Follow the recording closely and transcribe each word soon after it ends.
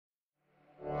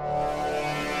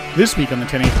This week on the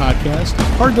 10A Podcast,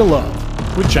 Hard to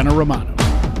Love with Jenna Romano.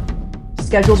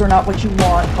 Schedules are not what you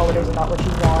want. Holidays are not what you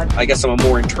want. I guess I'm a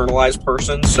more internalized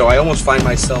person, so I almost find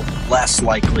myself less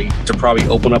likely to probably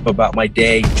open up about my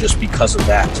day just because of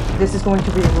that. This is going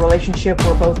to be a relationship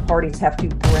where both parties have to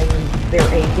bring their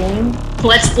A game.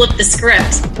 Let's flip the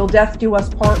script. Till death do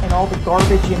us part and all the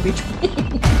garbage in between.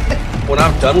 When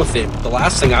I'm done with it, the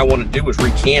last thing I want to do is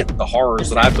recant the horrors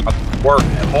that I've got at work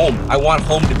at home. I want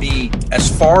home to be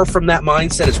as far from that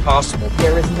mindset as possible.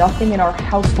 There is nothing in our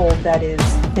household that is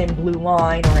thin blue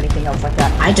line or anything else like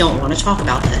that. I don't want to talk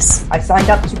about this. I signed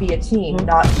up to be a team,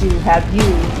 not to have you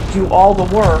do all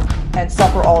the work and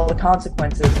suffer all the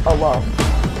consequences alone.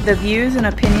 The views and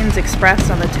opinions expressed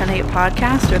on the 10-8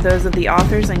 podcast are those of the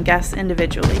authors and guests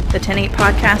individually. The 10-8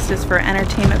 podcast is for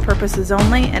entertainment purposes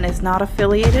only and is not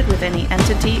affiliated with any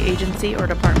entity, agency, or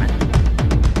department.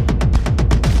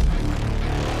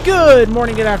 Good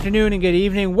morning, good afternoon, and good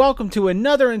evening. Welcome to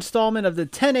another installment of the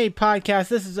 10-8 podcast.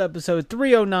 This is episode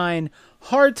 309,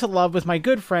 Hard to Love, with my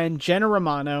good friend Jenna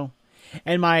Romano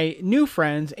and my new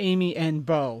friends Amy and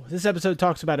Bo. This episode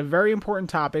talks about a very important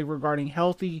topic regarding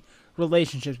healthy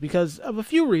relationships because of a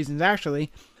few reasons,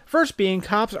 actually. First being,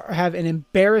 cops have an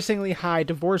embarrassingly high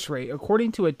divorce rate.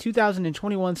 According to a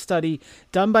 2021 study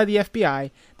done by the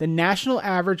FBI, the national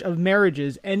average of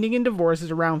marriages ending in divorce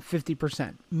is around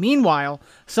 50%. Meanwhile,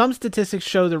 some statistics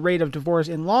show the rate of divorce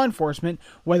in law enforcement,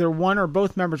 whether one or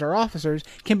both members are officers,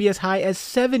 can be as high as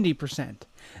 70%.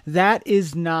 That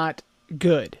is not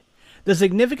good. The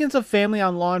significance of family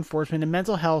on law enforcement and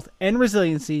mental health and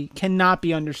resiliency cannot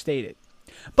be understated.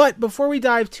 But before we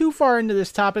dive too far into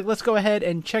this topic, let's go ahead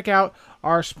and check out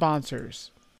our sponsors.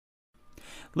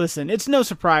 Listen, it's no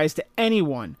surprise to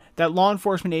anyone that law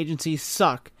enforcement agencies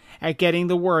suck at getting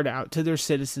the word out to their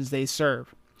citizens they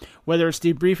serve. Whether it's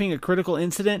debriefing a critical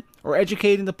incident or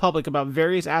educating the public about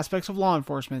various aspects of law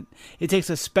enforcement, it takes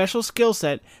a special skill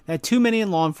set that too many in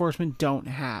law enforcement don't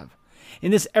have. In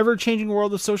this ever-changing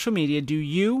world of social media, do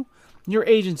you, your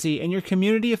agency, and your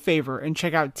community a favor and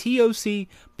check out TOC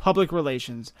Public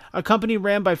Relations, a company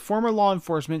ran by former law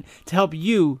enforcement to help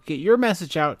you get your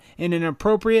message out in an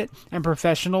appropriate and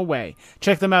professional way.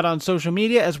 Check them out on social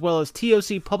media as well as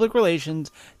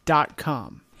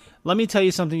tocpublicrelations.com. Let me tell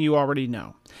you something you already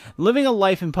know. Living a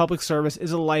life in public service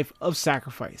is a life of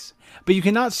sacrifice, but you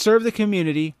cannot serve the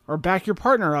community or back your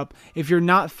partner up if you're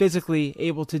not physically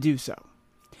able to do so.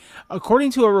 According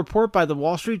to a report by the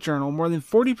Wall Street Journal, more than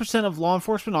 40% of law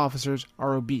enforcement officers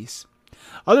are obese.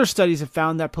 Other studies have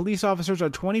found that police officers are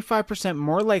 25%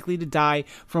 more likely to die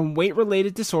from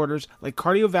weight-related disorders like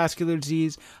cardiovascular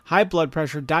disease, high blood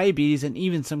pressure, diabetes, and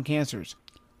even some cancers.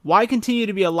 Why continue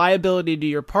to be a liability to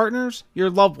your partners, your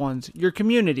loved ones, your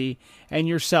community, and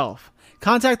yourself?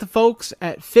 Contact the folks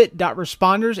at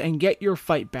fit.responders and get your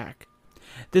fight back.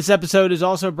 This episode is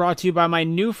also brought to you by my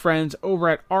new friends over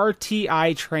at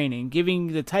RTI Training, giving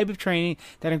you the type of training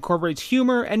that incorporates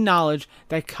humor and knowledge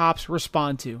that cops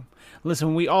respond to.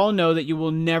 Listen, we all know that you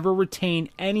will never retain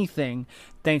anything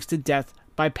thanks to death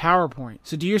by PowerPoint.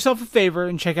 So do yourself a favor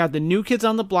and check out the new kids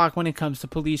on the block when it comes to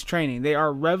police training. They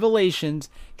are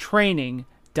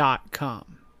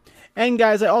revelationstraining.com. And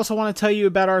guys, I also want to tell you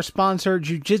about our sponsor,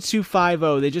 Jiu-Jitsu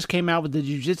 5.0. They just came out with the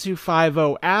Jiu-Jitsu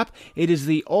 5.0 app. It is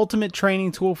the ultimate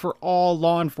training tool for all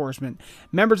law enforcement.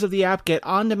 Members of the app get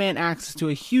on-demand access to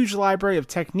a huge library of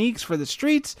techniques for the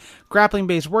streets,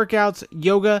 grappling-based workouts,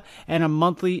 yoga, and a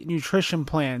monthly nutrition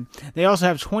plan. They also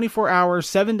have 24-hour,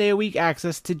 7-day-a-week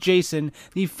access to Jason,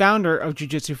 the founder of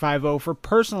Jiu-Jitsu 5.0, for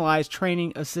personalized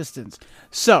training assistance.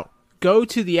 So, go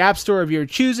to the app store of your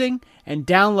choosing and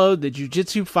download the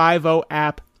Jiu-Jitsu 5.0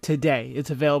 app today. It's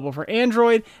available for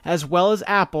Android as well as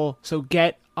Apple, so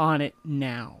get on it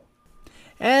now.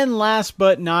 And last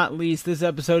but not least, this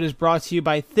episode is brought to you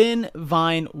by Thin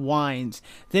Vine Wines.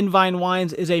 Thin Vine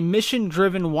Wines is a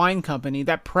mission-driven wine company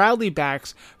that proudly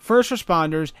backs first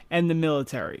responders and the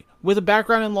military. With a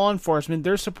background in law enforcement,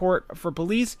 their support for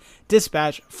police,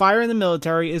 dispatch, fire, and the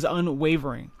military is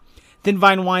unwavering. Thin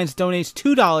Vine Wines donates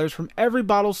 $2 from every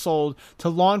bottle sold to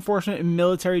law enforcement and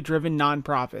military-driven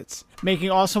nonprofits.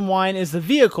 Making awesome wine is the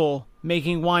vehicle.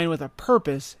 Making wine with a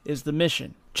purpose is the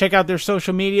mission. Check out their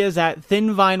social medias at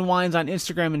Thin Vine Wines on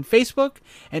Instagram and Facebook,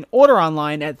 and order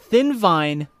online at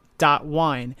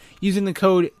thinvine.wine using the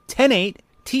code 108,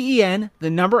 TEN,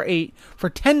 the number 8, for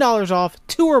 $10 off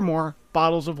 2 or more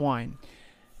bottles of wine.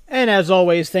 And as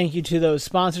always, thank you to those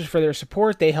sponsors for their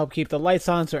support. They help keep the lights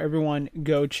on, so everyone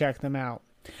go check them out.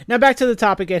 Now back to the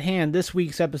topic at hand. This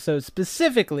week's episode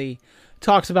specifically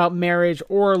talks about marriage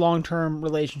or long-term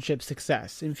relationship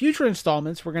success. In future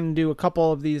installments, we're going to do a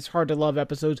couple of these hard to love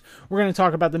episodes. We're going to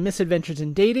talk about the misadventures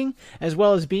in dating as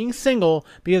well as being single,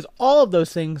 because all of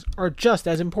those things are just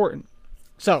as important.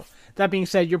 So, that being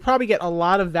said, you'll probably get a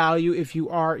lot of value if you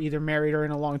are either married or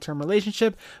in a long-term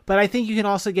relationship, but I think you can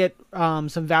also get some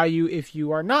value if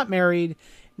you are not married,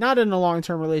 not in a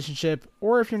long-term relationship,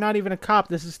 or if you're not even a cop.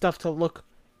 This is stuff to look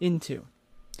into.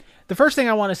 The first thing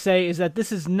I want to say is that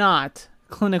this is not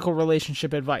clinical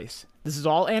relationship advice. This is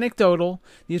all anecdotal.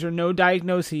 These are no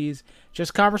diagnoses,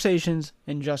 just conversations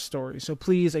and just stories. So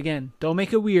please, again, don't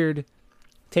make it weird.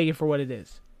 Take it for what it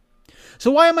is.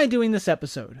 So why am I doing this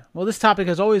episode? Well, this topic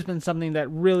has always been something that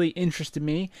really interested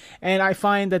me, and I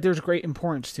find that there's great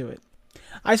importance to it.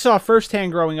 I saw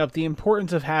firsthand growing up the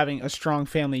importance of having a strong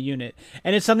family unit,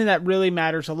 and it's something that really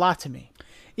matters a lot to me.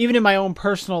 Even in my own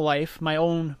personal life, my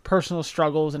own personal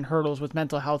struggles and hurdles with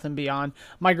mental health and beyond,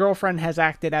 my girlfriend has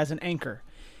acted as an anchor.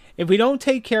 If we don't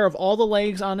take care of all the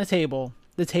legs on the table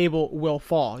will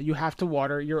fall. You have to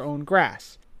water your own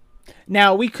grass.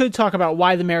 Now, we could talk about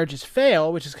why the marriages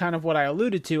fail, which is kind of what I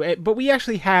alluded to, but we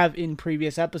actually have in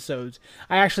previous episodes.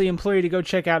 I actually implore you to go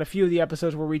check out a few of the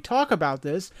episodes where we talk about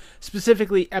this,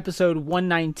 specifically episode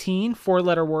 119,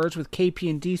 4-letter words with KP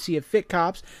and DC of Fit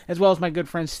Cops, as well as my good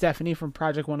friend Stephanie from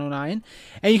Project 109.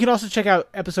 And you can also check out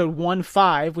episode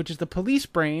 15, which is the police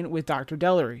brain with Dr.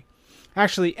 Dellery.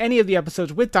 Actually, any of the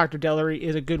episodes with Dr. Dellery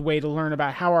is a good way to learn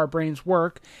about how our brains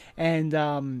work and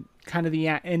kind of the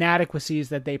inadequacies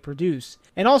that they produce.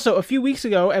 And also, a few weeks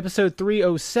ago, episode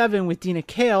 307 with Dina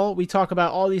Kale, we talk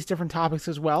about all these different topics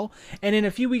as well. And in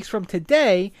a few weeks from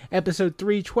today, episode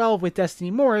 312 with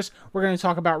Destiny Morris, we're going to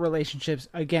talk about relationships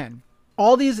again.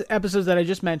 All these episodes that I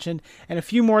just mentioned, and a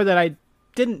few more that I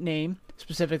didn't name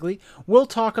specifically, will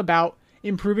talk about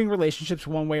improving relationships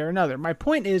one way or another. My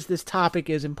point is, this topic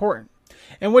is important.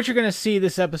 And what you're going to see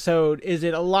this episode is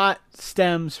it a lot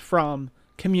stems from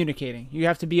communicating. You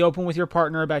have to be open with your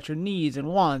partner about your needs and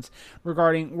wants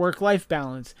regarding work-life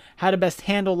balance, how to best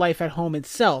handle life at home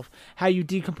itself, how you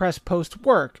decompress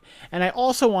post-work. And I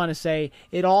also want to say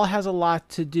it all has a lot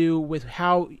to do with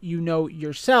how you know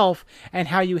yourself and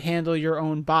how you handle your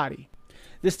own body.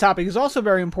 This topic is also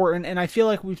very important, and I feel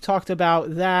like we've talked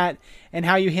about that and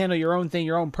how you handle your own thing,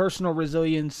 your own personal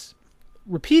resilience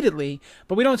repeatedly,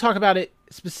 but we don't talk about it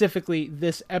specifically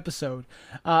this episode.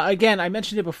 Again, I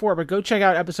mentioned it before, but go check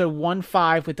out episode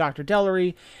 15 with Dr.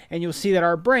 Dellery, and you'll see that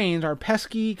our brains, our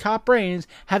pesky cop brains,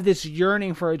 have this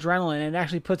yearning for adrenaline, and it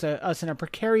actually puts us in a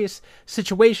precarious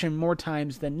situation more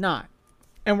times than not.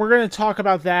 And we're going to talk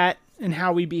about that and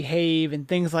how we behave and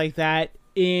things like that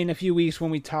in a few weeks when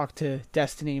we talk to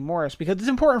Destiny Morris, because it's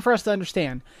important for us to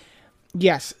understand.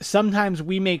 Yes, sometimes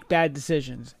we make bad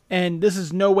decisions, and this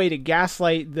is no way to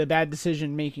gaslight the bad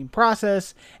decision-making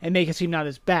process and make it seem not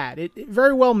as bad. It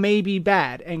very well may be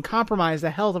bad and compromise the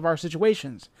health of our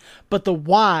situations, but the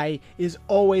why is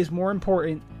always more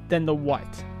important than the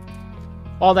what.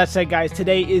 All that said, guys,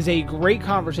 today is a great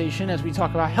conversation as we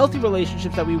talk about healthy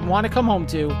relationships that we want to come home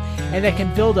to and that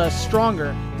can build us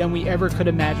stronger than we ever could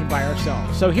imagine by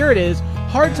ourselves. So here it is,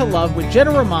 Hard to Love with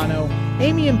Jenna Romano,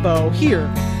 Amy and Bo,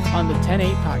 here on the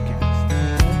 10-8 podcast.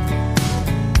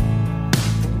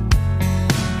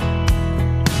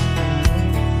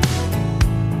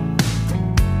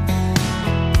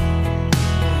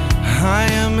 I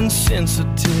am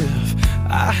insensitive.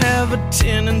 I have a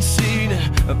tendency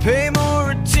to pay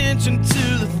more attention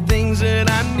to the things that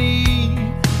I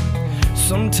need.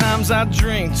 Sometimes I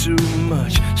drink too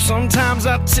much. Sometimes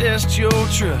I test your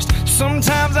trust.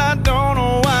 Sometimes I don't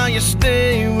know why you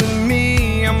stay with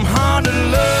me. I'm hard to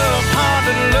love,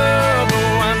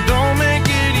 oh, I don't make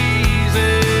it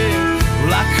easy.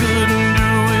 Well, I couldn't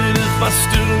do it if I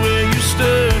stood where you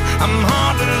stood. I'm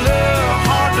hard to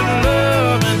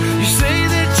love, and you say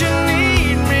that you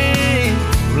need me.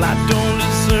 Well, I don't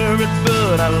deserve it,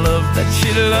 but I love that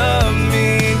you love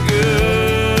me good.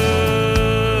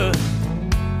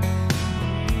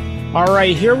 All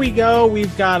right, here we go.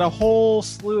 We've got a whole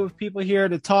slew of people here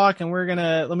to talk, and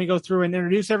let me go through and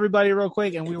introduce everybody real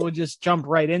quick, and we will just jump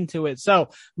right into it. So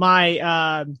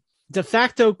my de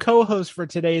facto co-host for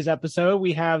today's episode,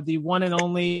 we have the one and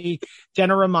only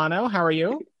Jenna Romano. How are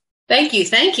you? Thank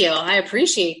you. I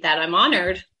appreciate that. I'm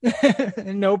honored.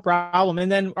 No problem.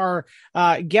 And then our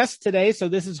guest today, so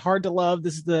this is Hard to Love.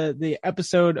 This is the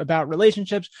episode about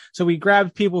relationships. So we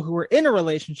grabbed people who are in a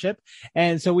relationship.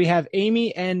 And so we have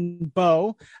Amy and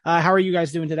Bo. How are you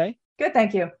guys doing today? Good,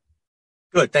 thank you.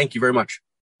 Good. Thank you very much.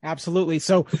 Absolutely.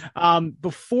 So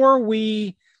before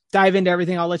we dive into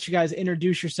everything, I'll let you guys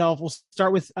introduce yourself. We'll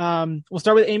start with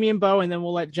Amy and Bo, and then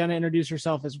we'll let Jenna introduce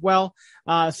herself as well.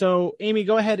 So Amy,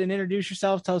 go ahead and introduce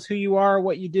yourself. Tell us who you are,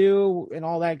 what you do, and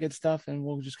all that good stuff, and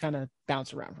we'll just kind of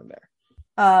bounce around from there.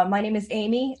 My name is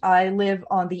Amy. I live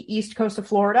on the east coast of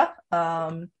Florida.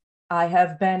 I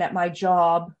have been at my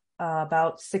job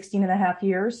about 16 and a half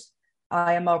years.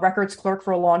 I am a records clerk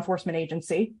for a law enforcement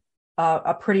agency,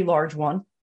 a pretty large one.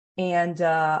 And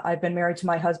I've been married to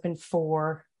my husband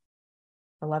for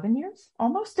 11 years,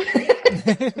 almost.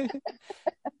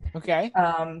 Okay.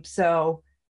 So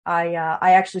I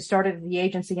actually started at the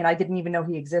agency and I didn't even know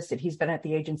he existed. He's been at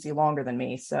the agency longer than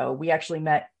me. So we actually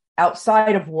met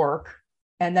outside of work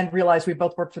and then realized we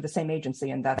both worked for the same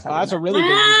agency. And that's how that's a really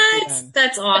big agency then.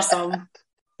 That's awesome.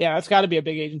 Yeah, that's got to be a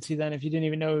big agency then if you didn't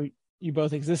even know you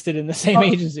both existed in the same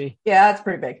agency. Yeah, that's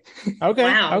pretty big. Okay.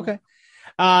 Wow. Okay.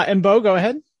 And Bo, go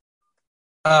ahead.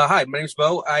 Hi, my name's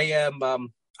Bo.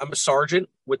 I'm a sergeant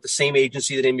with the same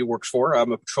agency that Amy works for.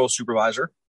 I'm a patrol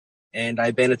supervisor, and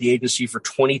I've been at the agency for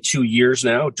 22 years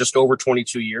now, just over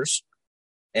 22 years.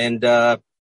 And I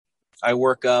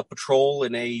work patrol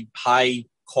in a high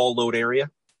call load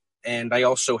area, and I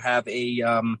also have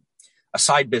a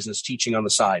side business teaching on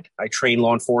the side. I train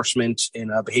law enforcement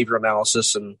in behavior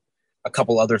analysis and a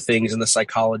couple other things in the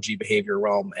psychology behavior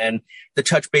realm. And to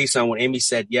touch base on what Amy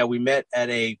said, yeah, we met at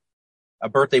a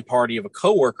birthday party of a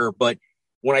coworker, but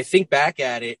when I think back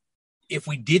at it, if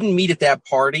we didn't meet at that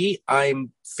party,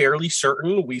 I'm fairly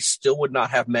certain we still would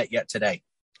not have met yet today.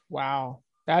 Wow.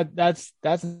 That's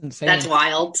insane. That's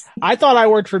wild. I thought I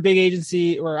worked for a big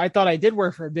agency, or I thought I did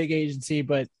work for a big agency,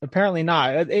 but apparently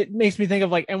not. It makes me think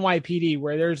of like NYPD,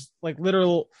 where there's like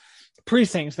literal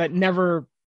precincts that never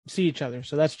see each other.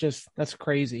 So that's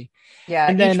crazy. Yeah.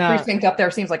 And each then, precinct up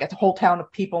there seems like a whole town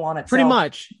of people on itself. Pretty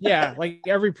much. Yeah. Like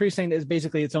every precinct is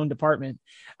basically its own department.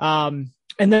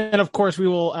 And then, of course, we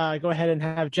will go ahead and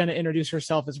have Jenna introduce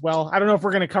herself as well. I don't know if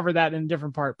we're going to cover that in a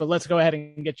different part, but let's go ahead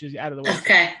and get you out of the way.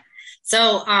 Okay.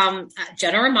 So,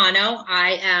 Jenna Romano,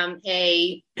 I am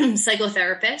a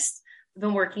psychotherapist. I've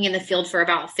been working in the field for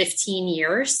about 15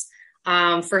 years.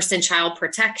 First in child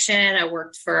protection. I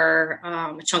worked for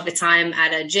a chunk of time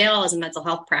at a jail as a mental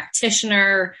health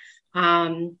practitioner.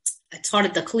 I taught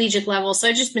at the collegiate level. So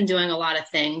I've just been doing a lot of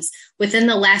things. Within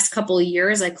the last couple of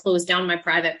years, I closed down my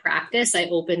private practice. I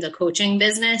opened a coaching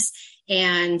business,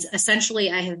 and essentially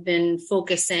I have been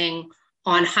focusing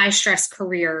on high stress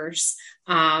careers,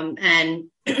 and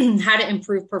how to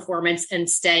improve performance and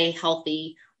stay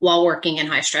healthy while working in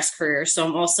high stress careers. So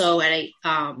I'm also at a,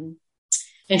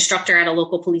 instructor at a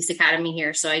local police academy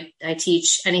here. So I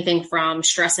teach anything from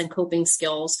stress and coping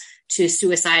skills to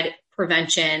suicide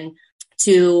prevention,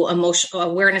 to emotional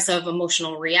awareness of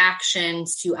emotional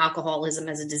reactions, to alcoholism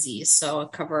as a disease. So I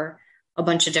cover a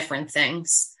bunch of different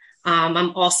things.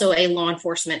 I'm also a law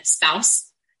enforcement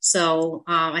spouse. So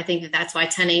I think that's why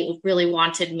 10-8 really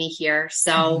wanted me here.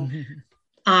 So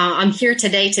I'm here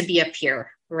today to be a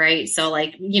peer, right? So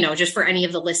like, just for any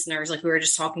of the listeners, like we were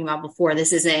just talking about before,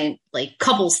 this isn't like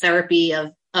couples therapy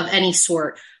of any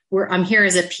sort. I'm here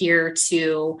as a peer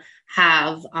to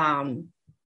have,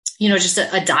 just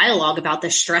a dialogue about the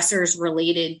stressors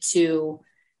related to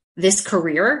this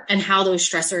career and how those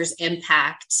stressors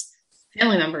impact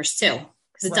family members too,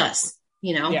 because it does,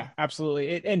 Yeah,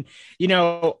 absolutely. And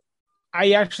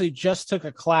I actually just took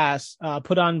a class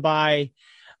put on by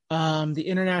the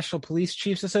International Police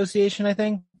Chiefs Association, I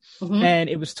think. Mm-hmm. And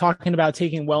it was talking about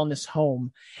taking wellness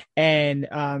home and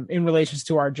in relations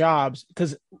to our jobs,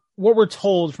 because what we're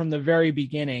told from the very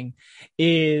beginning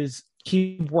is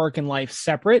keep work and life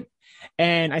separate.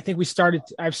 And I think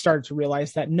I've started to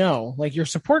realize that no, like your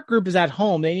support group is at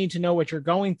home. They need to know what you're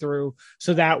going through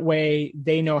so that way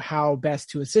they know how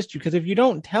best to assist you. Because if you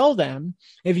don't tell them,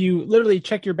 if you literally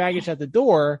check your baggage at the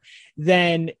door,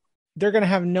 then they're going to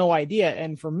have no idea.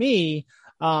 And for me,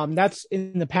 that's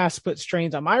in the past put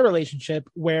strains on my relationship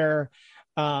where,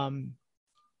 I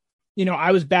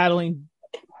was battling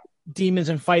demons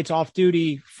and fights off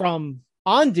duty from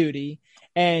on duty,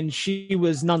 and she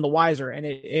was none the wiser, and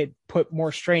it put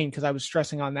more strain because I was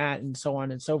stressing on that and so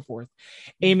on and so forth.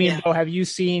 Amy and Bo, have you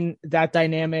seen that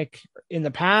dynamic in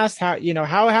the past? How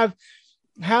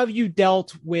have you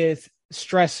dealt with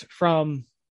stress from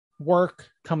work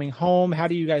coming home? How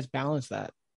do you guys balance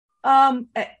that?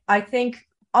 I think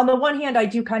on the one hand, I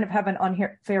do kind of have an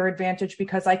unfair advantage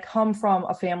because I come from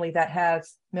a family that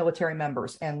has military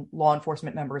members and law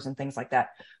enforcement members and things like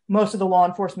that. Most of the law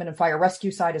enforcement and fire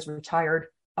rescue side is retired.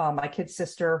 My kid's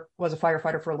sister was a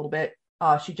firefighter for a little bit.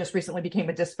 She just recently became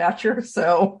a dispatcher.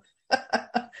 So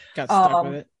got stuck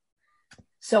with it.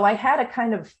 So I had a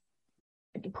kind of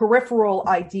peripheral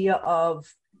idea of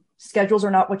schedules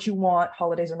are not what you want,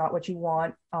 holidays are not what you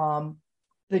want.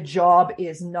 The job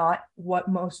is not what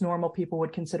most normal people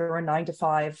would consider a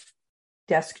 9-to-5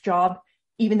 desk job.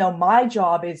 Even though my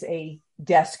job is a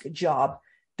desk job,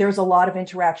 there's a lot of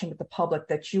interaction with the public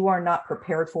that you are not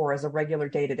prepared for as a regular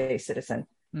day-to-day citizen.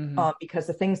 Because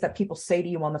the things that people say to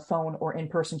you on the phone or in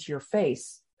person to your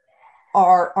face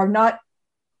are not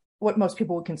what most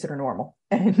people would consider normal.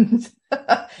 And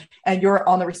you're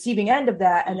on the receiving end of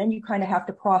that. And then you kind of have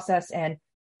to process and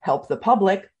help the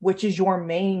public, which is your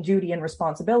main duty and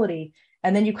responsibility.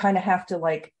 And then you kind of have to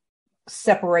like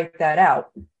separate that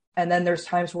out. And then there's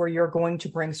times where you're going to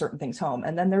bring certain things home.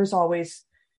 And then there's always,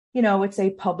 it's a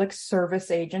public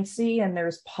service agency, and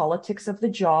there's politics of the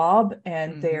job,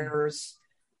 and there's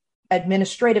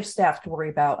administrative staff to worry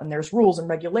about, and there's rules and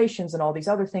regulations and all these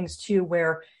other things too,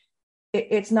 where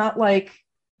it's not like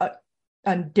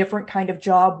a different kind of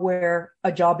job where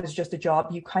a job is just a job.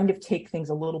 You kind of take things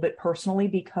a little bit personally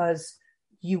because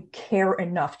you care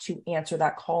enough to answer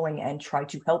that calling and try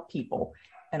to help people.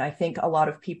 And I think a lot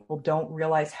of people don't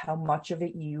realize how much of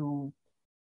it you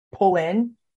pull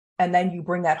in, and then you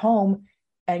bring that home,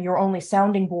 and your only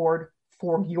sounding board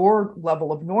for your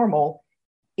level of normal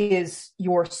is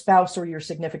your spouse or your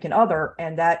significant other.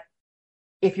 And that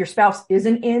if your spouse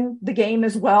isn't in the game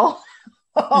as well,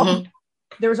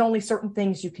 there's only certain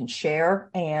things you can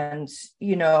share. And,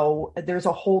 there's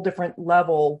a whole different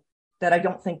level that I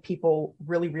don't think people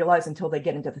really realize until they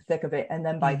get into the thick of it. And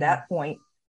then by that point,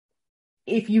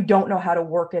 if you don't know how to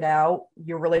work it out,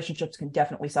 your relationships can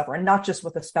definitely suffer. And not just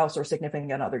with a spouse or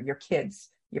significant other, your kids,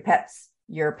 your pets,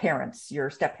 your parents, your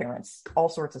step parents, all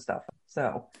sorts of stuff.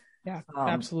 So yeah,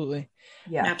 absolutely.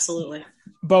 Yeah, absolutely.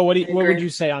 Bo, what would you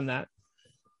say on that?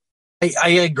 I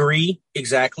agree.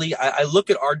 Exactly. I look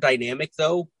at our dynamic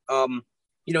though.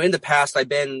 In the past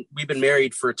we've been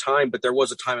married for a time, but there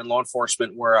was a time in law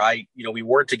enforcement where we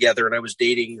weren't together, and I was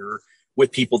dating or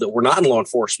with people that were not in law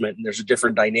enforcement. And there's a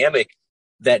different dynamic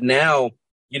that now,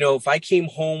 if I came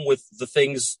home with the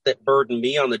things that burden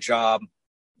me on the job,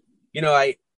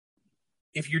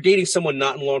 if you're dating someone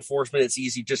not in law enforcement, it's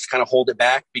easy just to kind of hold it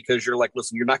back because you're like,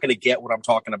 listen, you're not going to get what I'm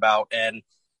talking about. And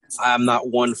I'm not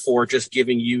one for just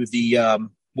giving you the,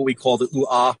 what we call the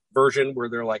ooh-ah version, where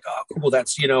they're like, oh, cool,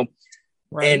 that's,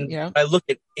 Right, and I look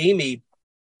at Amy,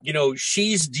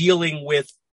 she's dealing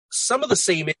with some of the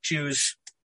same issues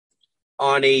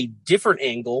on a different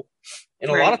angle. And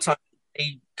a lot of times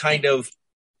they kind of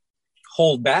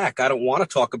hold back. I don't want to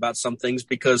talk about some things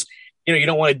because, you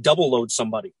don't want to double load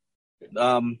somebody.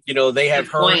 They have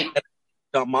her,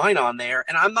 got mine on there,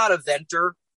 and I'm not a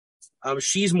venter.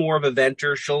 She's more of a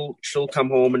venter. She'll come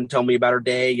home and tell me about her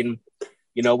day, and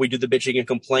we do the bitching and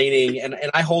complaining, and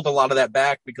I hold a lot of that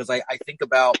back because I think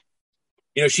about,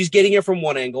 she's getting it from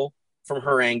one angle, from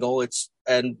her angle,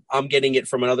 and I'm getting it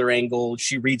from another angle.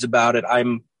 She reads about it.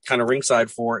 I'm kind of ringside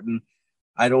for it, and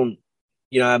I don't,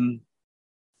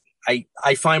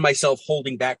 I find myself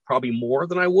holding back probably more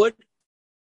than I would.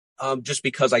 Just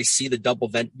because I see the double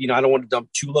vent, I don't want to dump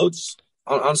two loads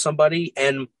on somebody.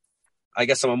 And I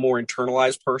guess I'm a more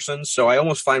internalized person. So I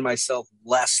almost find myself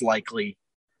less likely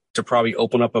to probably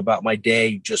open up about my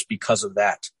day just because of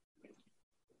that.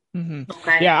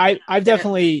 Okay. Yeah,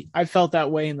 I've felt that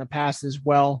way in the past as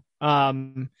well.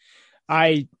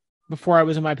 Before I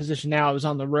was in my position now, I was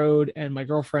on the road, and my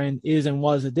girlfriend is and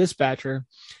was a dispatcher.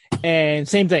 And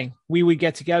same thing. We would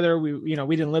get together. We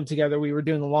didn't live together. We were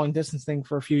doing the long distance thing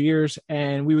for a few years,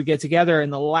 and we would get together.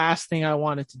 And the last thing I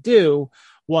wanted to do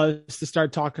was to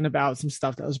start talking about some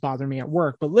stuff that was bothering me at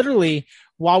work. But literally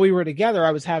while we were together,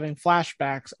 I was having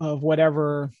flashbacks of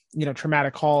whatever,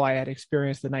 traumatic call I had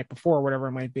experienced the night before, whatever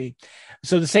it might be.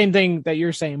 So the same thing that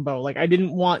you're saying, Bo, like I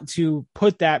didn't want to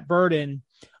put that burden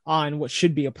on what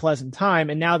should be a pleasant time.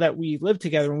 And now that we live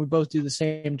together and we both do the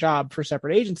same job for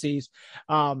separate agencies,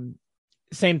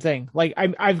 same thing. Like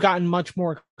I've gotten much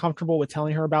more comfortable with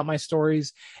telling her about my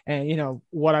stories and,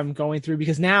 what I'm going through,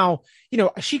 because now,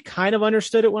 she kind of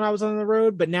understood it when I was on the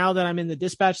road, but now that I'm in the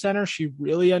dispatch center, she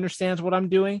really understands what I'm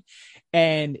doing.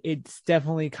 And it's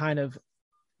definitely kind of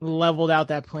leveled out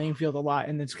that playing field a lot.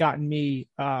 And it's gotten me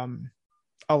a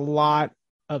lot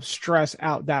of stress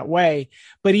out that way.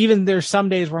 But even there's some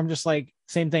days where I'm just like,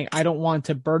 same thing. I don't want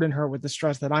to burden her with the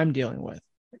stress that I'm dealing with.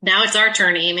 Now it's our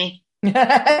turn, Amy.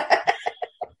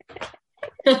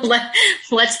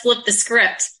 Let's flip the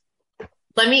script.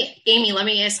 Let me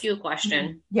ask you a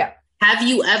question. Yeah. Have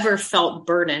you ever felt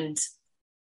burdened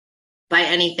by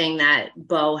anything that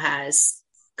Bo has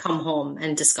come home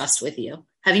and discussed with you?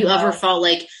 Have you ever felt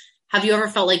like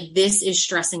this is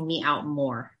stressing me out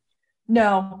more?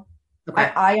 No.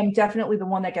 Okay. I am definitely the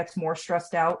one that gets more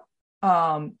stressed out.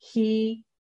 I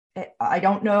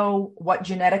don't know what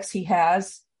genetics he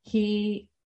has.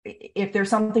 If there's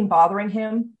something bothering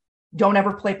him, don't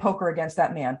ever play poker against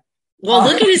that man. Well,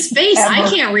 look at his face. Ever. I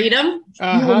can't read him.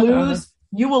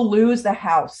 You will lose the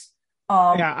house.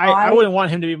 I wouldn't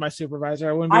want him to be my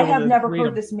supervisor. I have never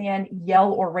heard this man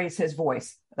yell or raise his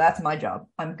voice. That's my job.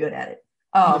 I'm good at it.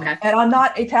 And I'm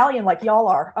not Italian like y'all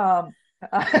are.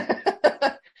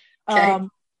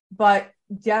 But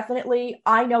definitely,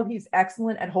 I know he's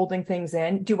excellent at holding things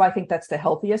in. Do I think that's the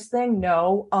healthiest thing?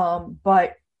 No.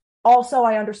 But also,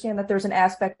 I understand that there's an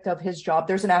aspect of his job.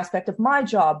 There's an aspect of my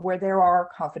job where there are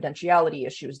confidentiality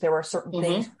issues. There are certain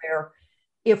things where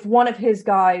if one of his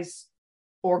guys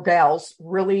or gals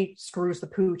really screws the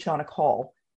pooch on a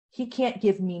call, he can't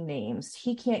give me names.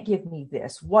 He can't give me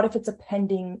this. What if it's a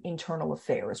pending internal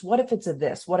affairs? What if it's a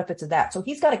this? What if it's a that? So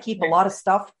he's got to keep a lot of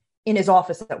stuff in his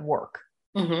office at work.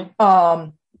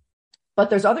 But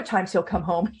there's other times he'll come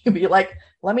home and he'll be like,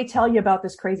 let me tell you about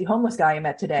this crazy homeless guy I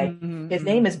met today. His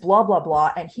name is blah, blah,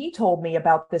 blah. And he told me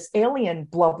about this alien,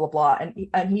 blah, blah, blah.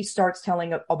 And he starts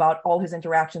telling about all his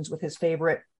interactions with his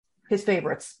favorites.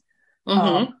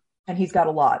 And he's got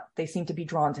a lot. They seem to be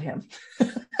drawn to him.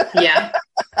 Yeah.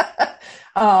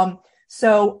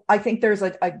 So I think there's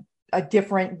a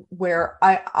different where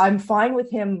I'm fine with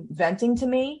him venting to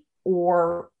me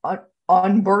or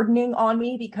unburdening on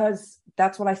me because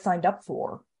that's what I signed up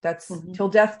for. That's till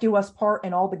death do us part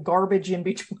and all the garbage in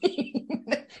between.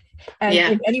 And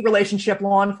in any relationship,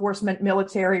 law enforcement,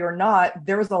 military or not,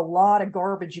 there's a lot of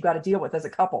garbage you got to deal with as a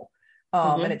couple.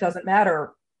 And it doesn't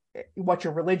matter what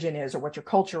your religion is or what your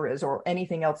culture is or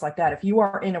anything else like that. If you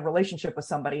are in a relationship with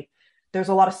somebody, there's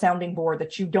a lot of sounding board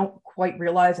that you don't quite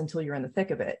realize until you're in the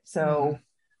thick of it. So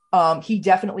he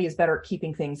definitely is better at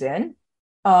keeping things in.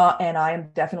 And I am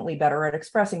definitely better at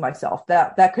expressing myself.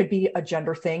 That could be a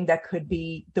gender thing. That could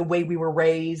be the way we were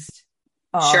raised.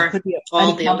 Could be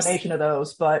any combination of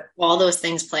those, but all those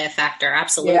things play a factor.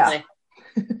 Absolutely.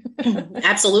 Yeah.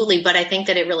 Absolutely. But I think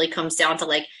that it really comes down to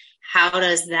like, how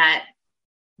does that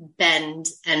bend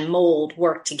and mold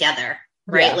work together?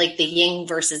 Right. Yeah. Like the yin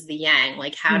versus the yang,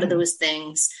 like how do those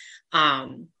things,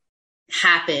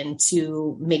 happen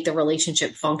to make the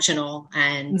relationship functional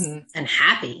and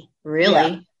happy,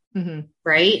 really.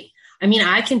 Right. I mean,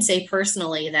 I can say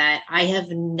personally that I have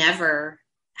never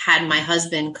had my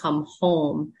husband come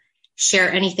home,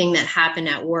 share anything that happened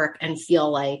at work and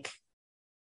feel like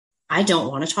I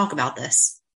don't want to talk about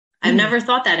this. I've never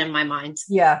thought that in my mind.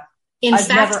 Yeah. I've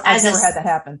never had that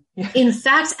happen. Yeah. In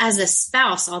fact, as a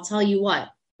spouse, I'll tell you what,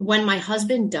 when my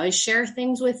husband does share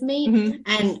things with me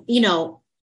and, you know,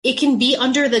 it can be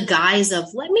under the guise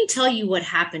of, let me tell you what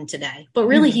happened today. But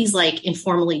really, he's like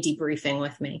informally debriefing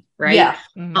with me. Right. Yeah.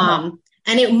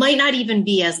 And it might not even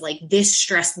be as like, this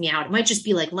stressed me out. It might just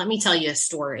be like, let me tell you a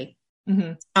story.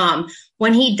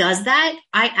 When he does that,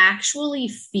 I actually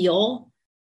feel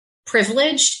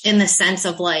privileged in the sense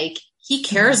of like, he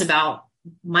cares about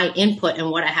my input and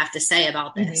what I have to say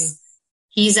about this.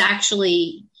 He's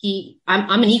actually,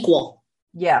 I'm an equal.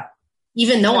 Yeah.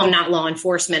 Even though I'm not law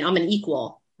enforcement, I'm an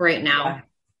equal right now. Yeah.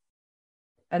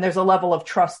 And there's a level of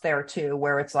trust there too,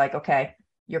 where it's like, okay,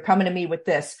 you're coming to me with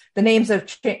this. The names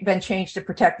have been changed to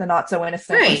protect the not so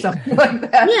innocent or something like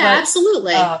that. Yeah,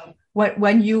 absolutely.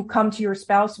 When you come to your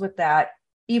spouse with that,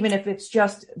 even if it's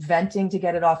just venting to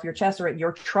get it off your chest, or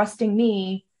you're trusting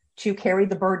me to carry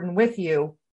the burden with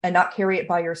you and not carry it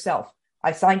by yourself.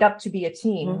 I signed up to be a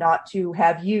team, not to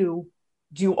have you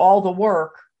do all the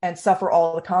work and suffer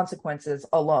all the consequences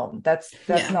alone. That's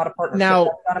not a partnership. That's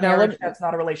not a marriage. That's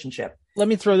not a relationship. Let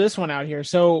me throw this one out here.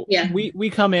 So we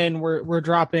come in, we're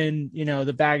dropping,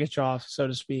 the baggage off, so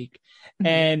to speak.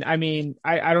 And I mean,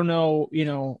 I don't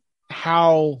know,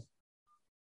 how,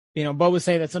 Bo was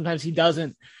saying that sometimes he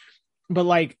doesn't, but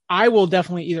like, I will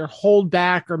definitely either hold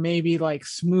back or maybe like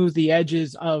smooth the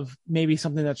edges of maybe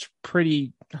something that's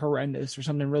pretty horrendous or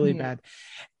something really bad.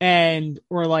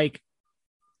 Or like,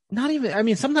 not even, I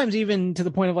mean, sometimes even to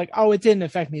the point of like, oh, it didn't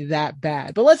affect me that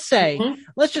bad. But let's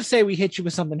just say we hit you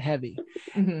with something heavy.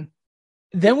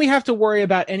 Then we have to worry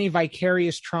about any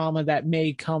vicarious trauma that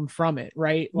may come from it.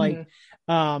 Right. Like,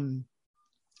 dealing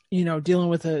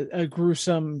with a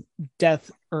gruesome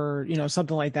death or,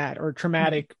 something like that, or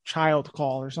traumatic child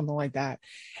call or something like that.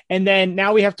 And then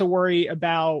now we have to worry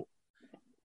about,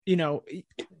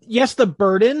 yes, the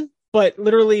burden, but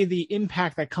literally the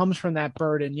impact that comes from that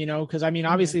burden, because I mean,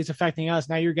 obviously it's affecting us.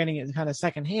 Now you're getting it kind of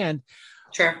secondhand.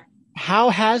 Sure. How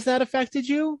has that affected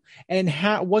you? And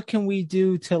what can we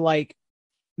do to like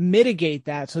mitigate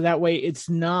that? So that way it's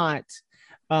not,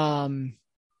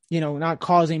 not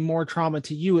causing more trauma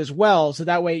to you as well. So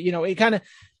that way, it kind of,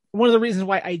 one of the reasons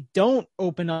why I don't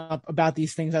open up about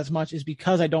these things as much is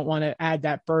because I don't want to add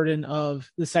that burden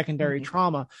of the secondary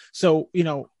trauma. So,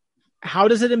 how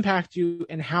does it impact you,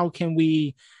 and how can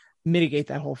we mitigate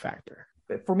that whole factor?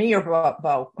 For me or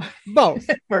Bo? Both.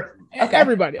 Okay.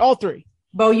 Everybody, all three.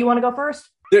 Bo, you want to go first?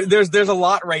 There's a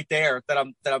lot right there that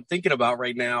I'm thinking about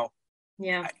right now.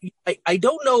 Yeah. I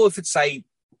don't know if it's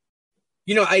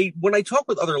when I talk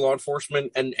with other law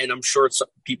enforcement, and I'm sure it's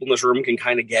people in this room can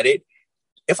kind of get it.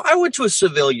 If I went to a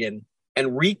civilian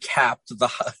and recapped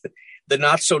the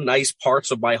not so nice parts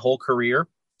of my whole career,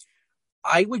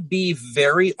 I would be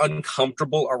very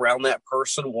uncomfortable around that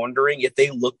person, wondering if they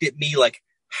looked at me like,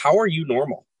 how are you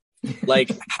normal?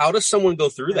 Like, how does someone go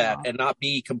through that and not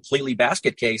be completely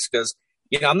basket case? Because,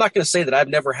 I'm not going to say that I've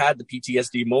never had the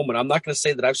PTSD moment. I'm not going to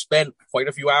say that I've spent quite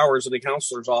a few hours in the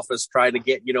counselor's office trying to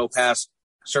get, past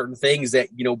certain things that,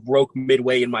 broke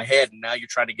midway in my head. And now you're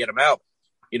trying to get them out.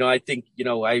 I think,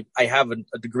 I have a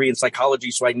degree in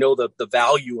psychology, so I know the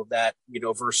value of that,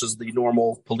 versus the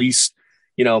normal police,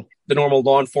 the normal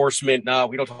law enforcement. No,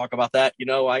 we don't talk about that.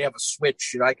 I have a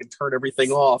switch and I can turn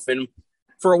everything off. And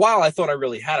for a while, I thought I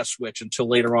really had a switch until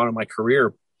later on in my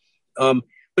career. But,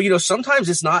 sometimes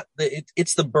it's not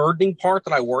it's the burdening part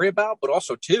that I worry about, but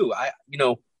also too,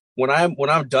 when I'm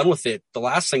done with it, the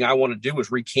last thing I want to do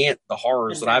is recant the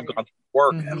horrors that I've gone through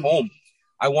work at home.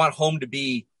 I want home to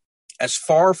be as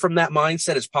far from that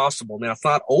mindset as possible. Now, it's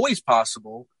not always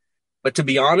possible, but to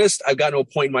be honest, I've gotten to a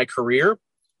point in my career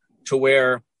to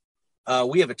where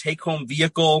we have a take-home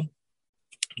vehicle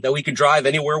that we can drive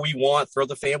anywhere we want, throw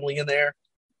the family in there.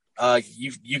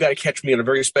 You got to catch me on a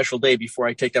very special day before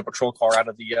I take that patrol car out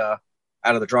of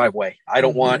the driveway. I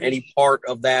don't want any part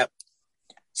of that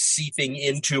seeping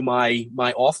into my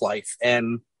off life.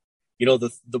 And,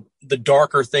 the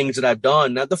darker things that I've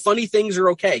done. Now, the funny things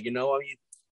are okay.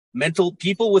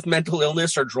 People with mental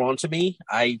illness are drawn to me.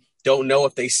 I don't know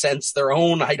if they sense their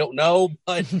own. I don't know,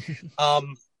 but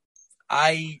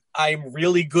I'm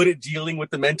really good at dealing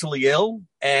with the mentally ill,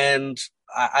 and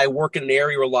I work in an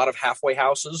area where a lot of halfway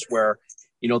houses where,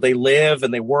 they live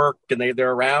and they work and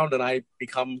they're around, and I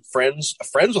become friends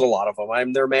with a lot of them.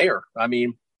 I'm their mayor. I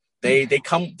mean, they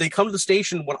come to the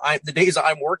station the days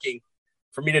I'm working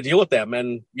for me to deal with them.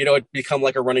 And, it become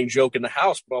like a running joke in the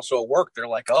house, but also at work. They're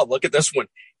like, oh, look at this one.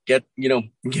 Get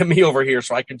me over here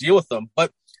so I can deal with them.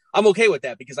 But I'm okay with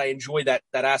that because I enjoy that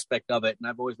aspect of it. And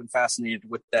I've always been fascinated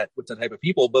with that type of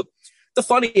people. But the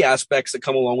funny aspects that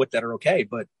come along with that are okay.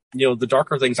 But, the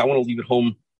darker things, I want to leave at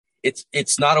home.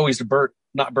 It's not always to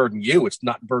not burden you. It's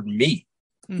not burden me.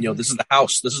 Mm-hmm. This is the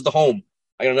house. This is the home.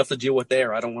 I got enough to deal with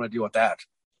there. I don't want to deal with that.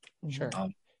 Sure.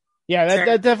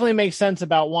 That definitely makes sense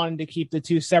about wanting to keep the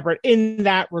two separate in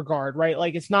that regard, right?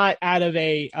 Like, it's not out of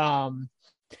a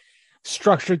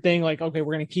structured thing like, okay,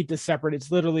 we're going to keep this separate.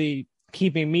 It's literally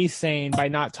keeping me sane by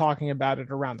not talking about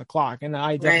it around the clock. And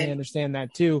I definitely understand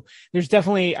that too. There's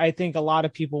definitely, I think, a lot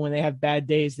of people when they have bad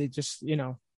days, they just,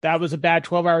 that was a bad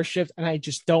 12-hour shift and I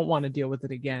just don't want to deal with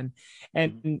it again.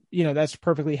 And, that's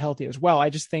perfectly healthy as well. I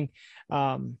just think,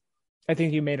 I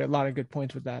think you made a lot of good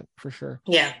points with that for sure.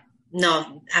 Yeah,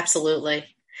 no, absolutely.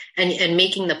 And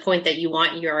making the point that you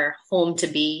want your home to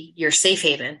be your safe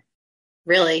haven,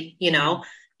 really,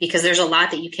 because there's a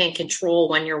lot that you can't control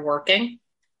when you're working.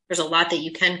 There's a lot that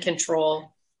you can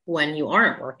control when you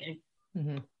aren't working.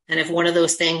 Mm-hmm. And if one of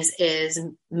those things is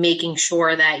making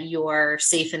sure that you're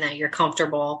safe and that you're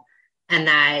comfortable and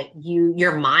that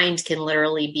your mind can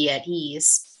literally be at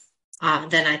ease,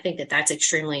 then I think that that's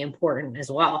extremely important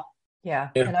as well.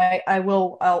 Yeah. And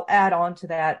I'll add on to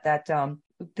that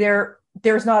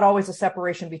there's not always a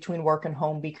separation between work and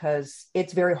home because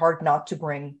it's very hard not to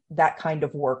bring that kind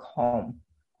of work home.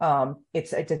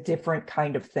 It's a different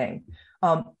kind of thing.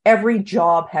 Every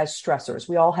job has stressors.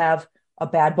 We all have a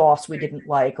bad boss we didn't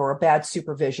like, or a bad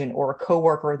supervision, or a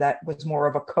coworker that was more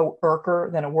of a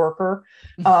co-worker than a worker.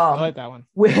 I like that one.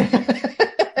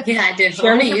 Yeah, I did.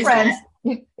 Share with your friends.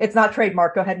 It's not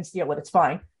trademark. Go ahead and steal it. It's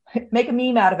fine. Make a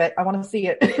meme out of it. I want to see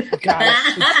it. Got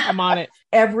it. I'm on it.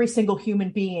 Every single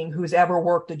human being who's ever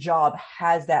worked a job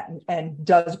has that and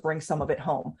does bring some of it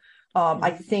home. I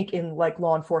think in like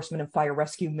law enforcement and fire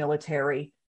rescue,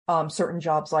 military, certain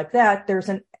jobs like that, there's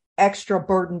an extra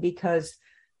burden because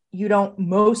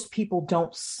most people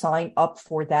don't sign up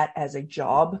for that as a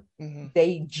job. Mm-hmm.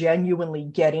 They genuinely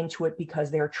get into it because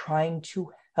they're trying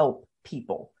to help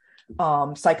people.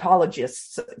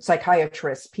 Psychologists,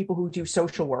 psychiatrists, people who do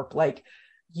social work, like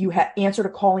you answered a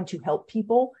calling to help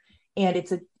people. And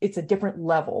it's a different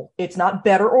level. It's not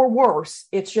better or worse.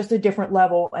 It's just a different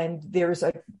level. And there's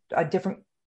a different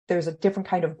there's a different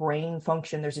kind of brain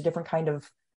function. There's a different kind of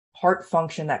heart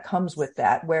function that comes with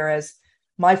that. Whereas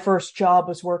my first job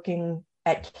was working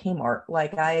at Kmart.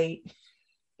 Like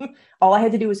all I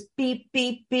had to do was beep,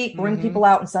 beep, beep, bring people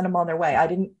out and send them on their way. I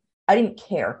didn't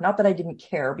care. Not that I didn't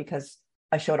care because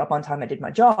I showed up on time, I did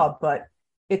my job, but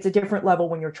it's a different level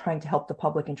when you're trying to help the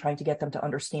public and trying to get them to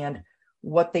understand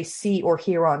what they see or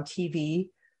hear on TV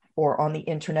or on the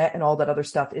internet and all that other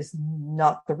stuff is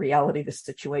not the reality of the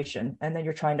situation. And then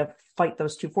you're trying to fight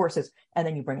those two forces and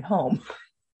then you bring it home.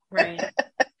 Right.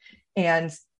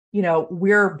 And, you know,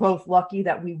 we're both lucky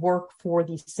that we work for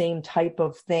the same type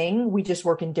of thing. We just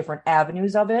work in different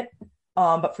avenues of it.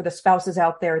 But for the spouses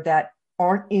out there that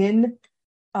aren't in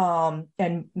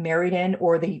and married in,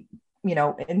 or the, you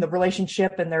know, in the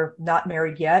relationship and they're not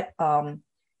married yet,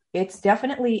 it's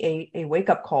definitely a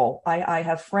wake-up call. I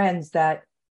have friends that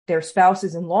their spouse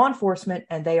is in law enforcement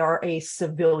and they are a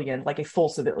civilian, like a full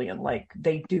civilian, like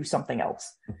they do something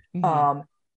else.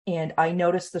 And I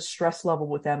noticed the stress level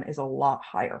with them is a lot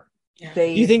higher. Yeah. Do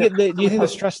you think the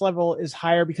stress level is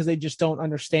higher because they just don't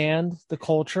understand the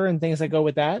culture and things that go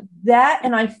with that? That,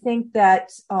 and I think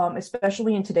that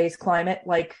especially in today's climate,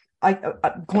 like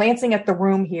glancing at the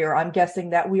room here, I'm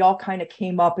guessing that we all kind of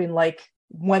came up in like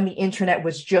when the internet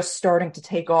was just starting to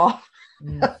take off.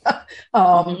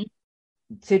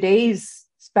 Today's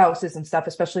spouses and stuff,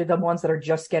 especially the ones that are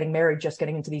just getting married, just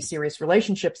getting into these serious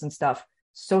relationships and stuff,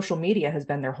 social media has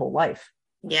been their whole life.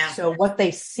 Yeah. So what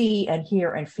they see and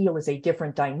hear and feel is a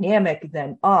different dynamic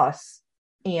than us.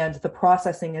 And the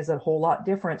processing is a whole lot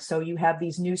different. So you have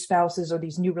these new spouses or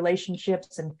these new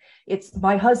relationships, and it's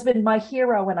my husband, my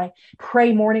hero. And I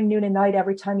pray morning, noon, and night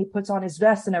every time he puts on his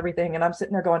vest and everything. And I'm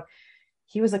sitting there going,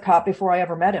 he was a cop before I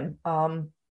ever met him.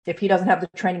 If he doesn't have the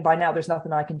training by now, there's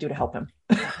nothing I can do to help him.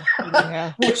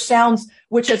 Yeah.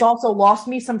 which has also lost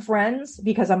me some friends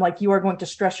because I'm like, you are going to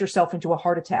stress yourself into a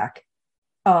heart attack.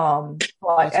 But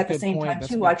at the same time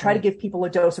too, I try to give people a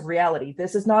dose of reality.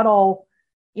 This is not all,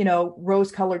 you know,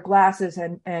 rose-colored glasses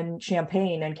and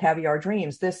champagne and caviar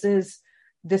dreams. This is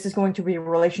going to be a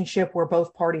relationship where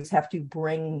both parties have to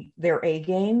bring their A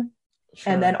game.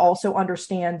 Sure. And then also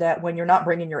understand that when you're not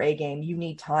bringing your A game, you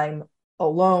need time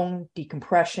alone,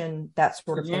 decompression, that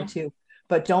sort of thing too.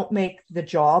 But don't make the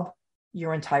job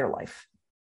your entire life.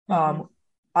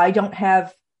 I don't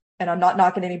have, and I'm not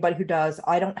knocking anybody who does,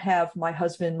 I don't have my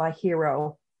husband, my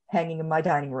hero, hanging in my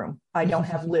dining room. I don't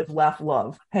have live, laugh,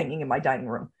 love hanging in my dining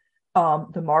room.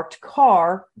 The marked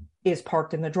car is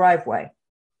parked in the driveway.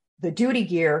 The duty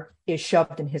gear is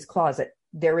shoved in his closet.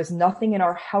 There is nothing in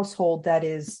our household that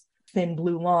is thin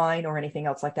blue line or anything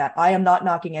else like that. I am not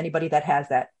knocking anybody that has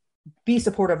that. Be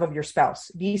supportive of your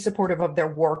spouse. Be supportive of their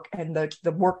work and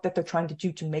the work that they're trying to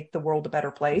do to make the world a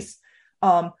better place.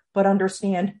 But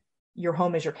understand your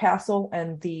home is your castle,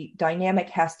 and the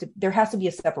dynamic there has to be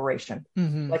a separation.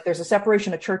 Like there's a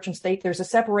separation of church and state. There's a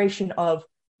separation of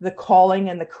the calling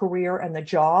and the career and the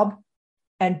job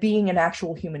and being an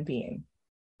actual human being,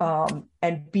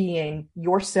 and being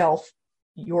yourself,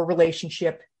 your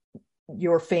relationship,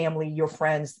 your family, your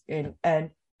friends,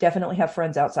 and definitely have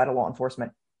friends outside of law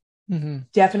enforcement.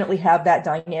 Definitely have that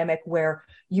dynamic where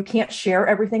you can't share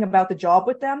everything about the job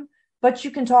with them, but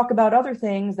you can talk about other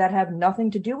things that have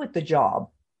nothing to do with the job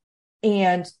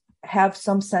and have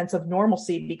some sense of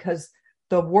normalcy, because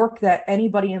the work that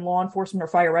anybody in law enforcement or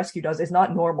fire rescue does is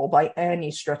not normal by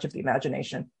any stretch of the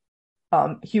imagination.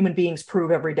 Human beings prove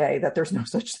every day that there's no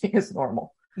such thing as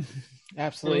normal.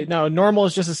 Absolutely. No, normal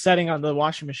is just a setting on the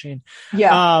washing machine.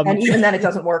 Yeah. And even then it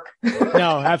doesn't work.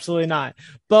 No, absolutely not.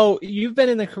 Bo, you've been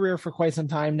in the career for quite some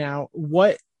time now.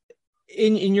 What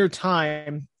in your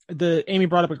time, Amy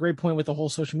brought up a great point with the whole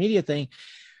social media thing.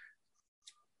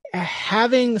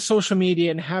 Having social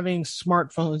media and having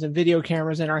smartphones and video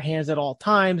cameras in our hands at all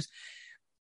times,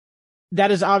 that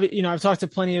is obvious. You know, I've talked to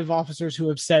plenty of officers who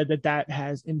have said that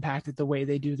has impacted the way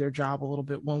they do their job a little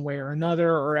bit one way or another,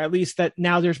 or at least that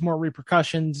now there's more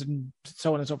repercussions and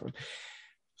so on and so forth.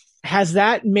 Has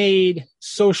that made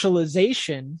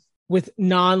socialization with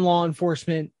non-law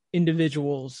enforcement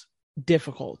individuals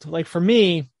difficult? Like for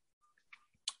me,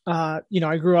 I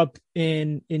grew up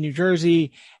in New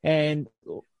Jersey, and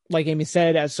like Amy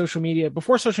said,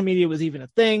 before social media was even a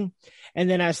thing. And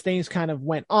then as things kind of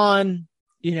went on,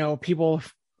 people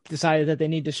decided that they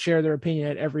need to share their opinion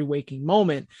at every waking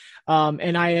moment.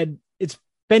 It's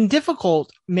been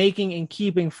difficult making and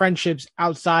keeping friendships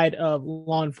outside of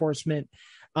law enforcement,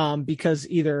 because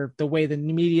either the way the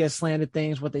media slanted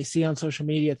things, what they see on social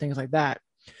media, things like that.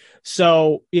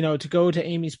 So, to go to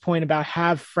Amy's point about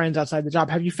have friends outside the job,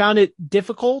 have you found it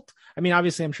difficult? I mean,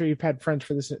 obviously I'm sure you've had friends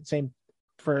for the same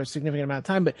for a significant amount of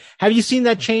time, but have you seen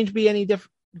that change be any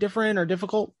different or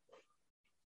difficult?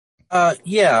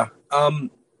 Yeah.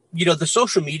 The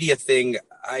social media thing,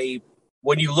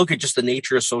 when you look at just the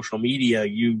nature of social media,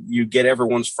 you get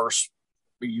everyone's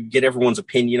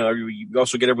opinion, or you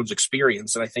also get everyone's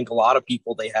experience. And I think a lot of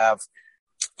people, they have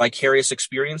vicarious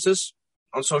experiences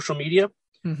on social media.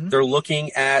 Mm-hmm. They're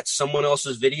looking at someone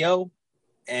else's video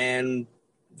and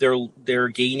they're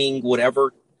gaining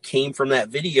whatever came from that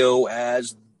video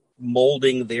as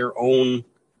molding their own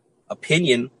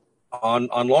opinion on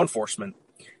law enforcement.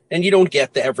 And you don't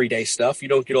get the everyday stuff. You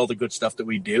don't get all the good stuff that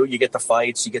we do. You get the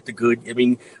fights, you get the good. I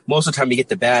mean, most of the time you get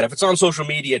the bad. If it's on social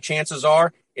media, chances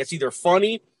are it's either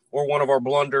funny or one of our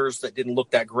blunders that didn't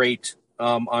look that great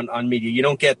on media. You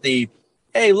don't get the,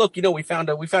 hey, look, we found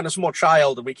a small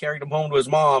child and we carried him home to his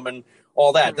mom and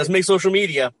all that. It doesn't make social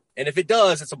media. And if it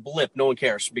does, it's a blip. No one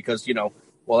cares because,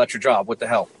 well, that's your job. What the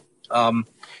hell?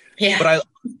 Yeah. But I look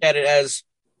at it as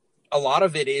a lot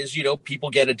of it is, people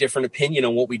get a different opinion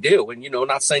on what we do. And,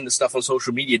 not saying the stuff on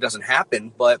social media doesn't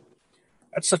happen, but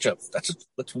that's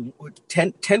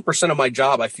 10% of my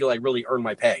job. I feel I really earn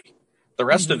my pay. The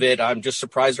rest of it, I'm just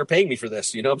surprised they're paying me for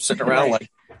this. I'm sitting around like,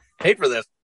 paid for this.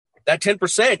 That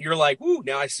 10%, you're like, ooh,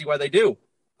 now I see why they do.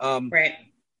 Right.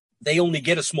 They only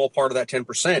get a small part of that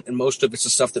 10%. And most of it's the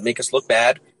stuff that make us look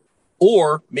bad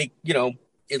or make,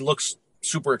 it looks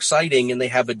super exciting and they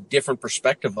have a different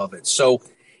perspective of it. So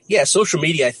yeah, social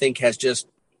media, I think, has just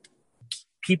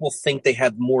people think they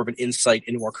have more of an insight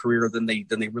into our career than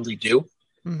they really do.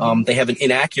 Mm-hmm. They have an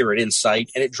inaccurate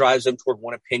insight and it drives them toward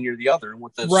one opinion or the other. And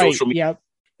with the social media.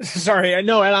 Yeah. Sorry, I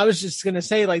know. And I was just going to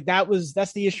say, like,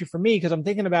 that's the issue for me because I'm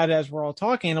thinking about it as we're all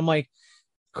talking. I'm like,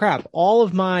 crap, all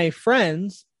of my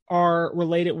friends are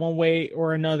related one way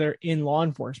or another in law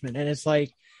enforcement. And it's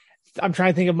like, I'm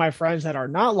trying to think of my friends that are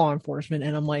not law enforcement.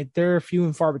 And I'm like, they're few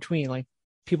and far between, like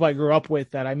people I grew up with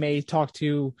that I may talk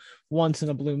to once in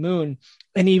a blue moon.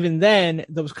 And even then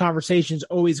those conversations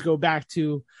always go back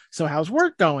to, so how's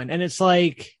work going? And it's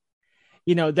like,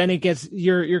 then it gets,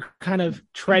 you're kind of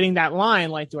treading that line.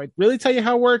 Like, do I really tell you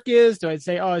how work is? Do I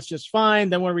say, oh, it's just fine?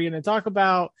 Then what are we going to talk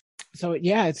about? So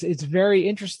yeah, it's very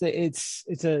interesting.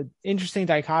 It's a interesting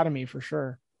dichotomy for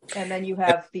sure. And then you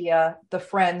have the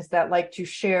friends that like to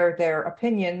share their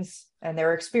opinions and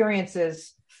their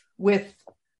experiences with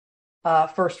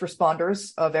first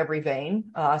responders of every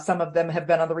vein. Some of them have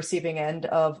been on the receiving end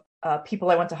of people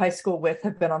I went to high school with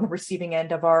have been on the receiving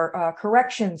end of our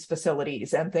corrections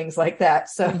facilities and things like that.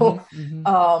 So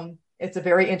it's a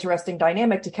very interesting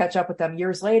dynamic to catch up with them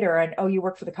years later. And, oh, you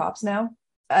work for the cops now?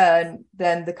 And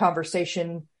then the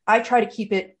conversation, I try to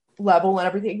keep it level and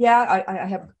everything. Yeah, I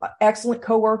have excellent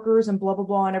coworkers and blah, blah,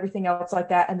 blah, and everything else like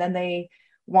that. And then they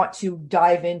want to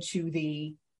dive into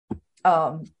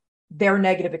their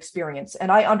negative experience. And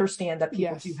I understand that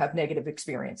people do have negative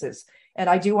experiences. And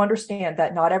I do understand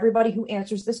that not everybody who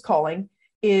answers this calling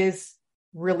is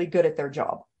really good at their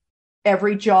job.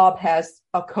 Every job has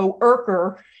a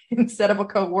coworker instead of a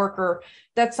coworker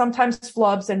that sometimes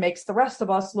flubs and makes the rest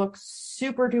of us look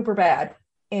super duper bad.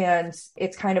 And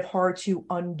it's kind of hard to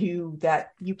undo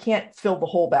that. You can't fill the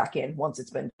hole back in once it's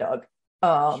been dug.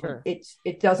 Sure.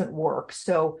 It doesn't work.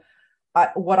 So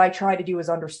what I try to do is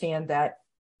understand that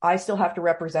I still have to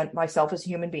represent myself as a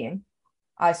human being.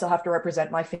 I still have to represent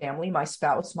my family, my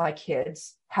spouse, my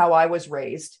kids, how I was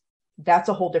raised. That's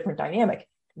a whole different dynamic.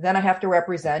 Then I have to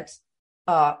represent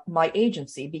my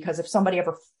agency, because if somebody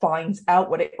ever finds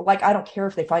out I don't care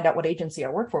if they find out what agency I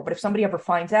work for, but if somebody ever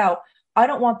finds out, I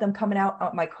don't want them coming out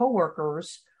on my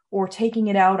coworkers or taking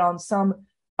it out on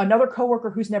another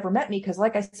coworker who's never met me. Because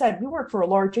like I said, we work for a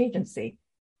large agency.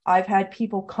 I've had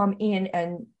people come in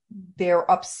and they're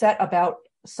upset about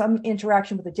some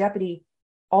interaction with a deputy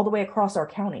all the way across our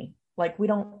county. Like, we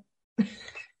don't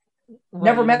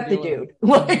never met the dude.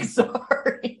 Like,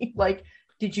 sorry. Like,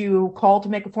 did you call to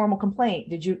make a formal complaint?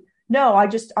 Did you? No, I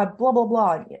blah, blah,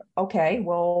 blah. Okay,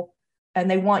 well,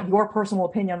 and they want your personal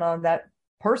opinion on that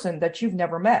person that you've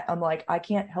never met. I'm like, I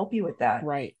can't help you with that.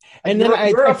 Right. And then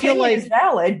your I feel like is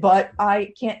valid, but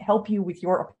I can't help you with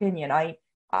your opinion. I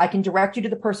can direct you to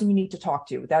the person you need to talk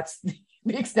to. That's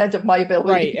the extent of my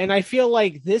ability. Right. And I feel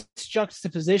like this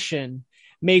juxtaposition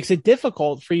makes it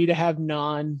difficult for you to have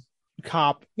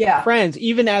non-cop friends,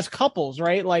 even as couples,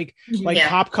 right? Like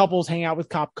cop couples hang out with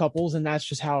cop couples, and that's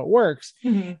just how it works.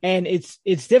 Mm-hmm. And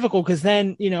it's difficult because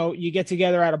then, you get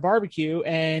together at a barbecue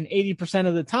and 80%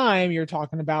 of the time you're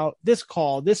talking about this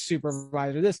call, this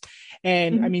supervisor, this.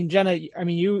 And mm-hmm. I mean, Jenna,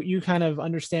 you kind of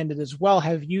understand it as well.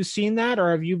 Have you seen that,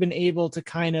 or have you been able to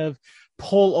kind of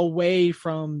pull away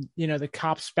from, the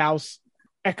cop spouse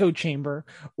echo chamber,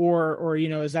 or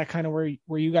is that kind of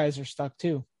where you guys are stuck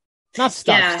too? Not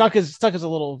stuck. Yeah. Stuck is a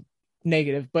little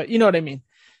negative, but you know what I mean?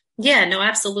 Yeah, no,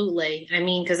 absolutely. I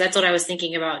mean, because that's what I was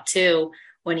thinking about too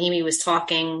when Amy was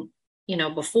talking,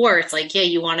 before. It's like, yeah,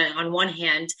 you want to, on one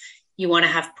hand, you want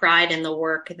to have pride in the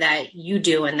work that you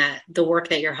do and that the work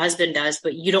that your husband does,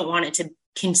 but you don't want it to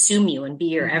consume you and be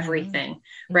your everything,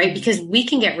 right? Because we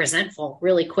can get resentful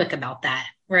really quick about that,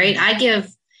 right? I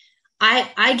give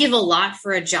a lot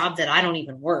for a job that I don't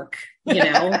even work,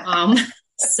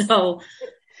 so,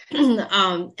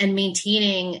 and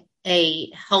maintaining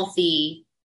a healthy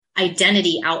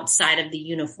identity outside of the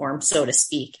uniform, so to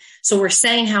speak. So we're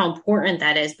saying how important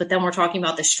that is, but then we're talking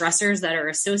about the stressors that are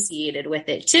associated with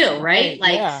it too, right?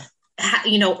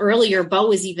 Earlier Bo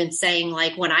was even saying,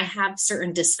 like, when I have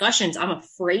certain discussions, I'm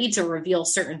afraid to reveal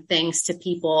certain things to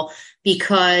people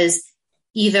because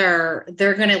either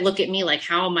they're going to look at me like,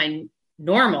 how am I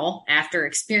normal after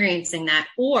experiencing that?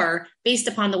 Or based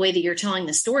upon the way that you're telling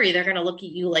the story, they're going to look at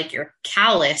you like you're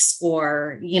callous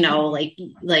or,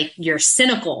 like you're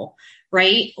cynical,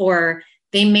 right? Or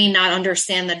they may not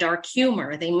understand the dark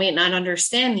humor. They may not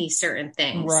understand these certain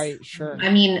things. Right. Sure. I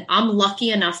mean, I'm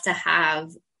lucky enough to have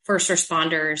first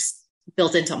responders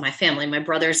built into my family. My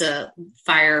brother's a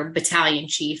fire battalion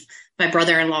chief. My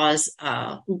brother-in-law's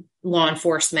law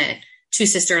enforcement. 2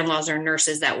 sister-in-laws are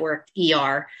nurses that work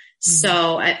ER.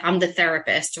 So I'm the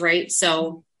therapist, right?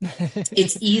 So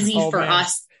it's easy for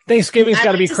us. Thanksgiving's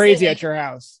got to be crazy at your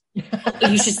house.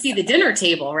 You should see the dinner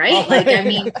table, right? Like, I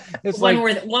mean, when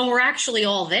we're actually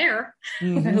all there,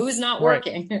 who's not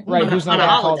working? Right. Who's not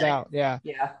called out? Yeah.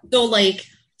 Yeah.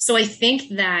 So I think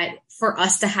that for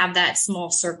us to have that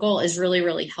small circle is really,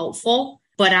 really helpful.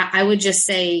 But I would just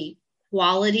say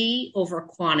quality over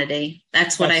quantity.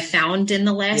 That's what I found in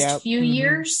the last few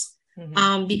years.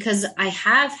 Because I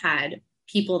have had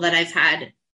people that I've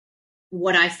had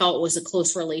what I felt was a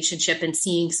close relationship, and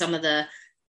seeing some of the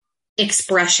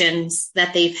expressions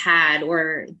that they've had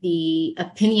or the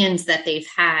opinions that they've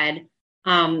had,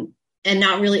 and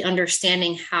not really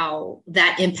understanding how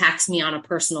that impacts me on a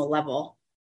personal level,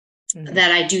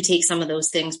 that I do take some of those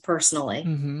things personally.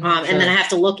 And then I have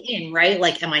to look in, right?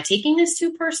 Like, am I taking this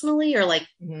too personally, or like,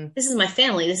 this is my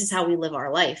family. This is how we live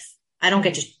our life. I don't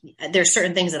get to, there's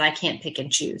certain things that I can't pick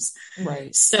and choose.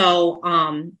 Right. So,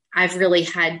 I've really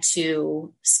had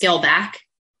to scale back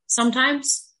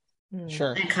sometimes.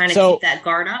 Sure. And kind of keep that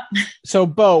guard up. So,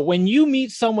 Bo, when you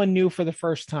meet someone new for the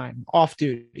first time off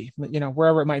duty,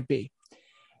 wherever it might be,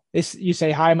 you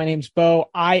say, "Hi, my name's Bo.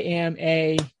 I am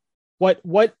a,"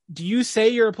 what do you say?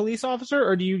 You're a police officer,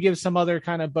 or do you give some other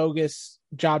kind of bogus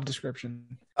job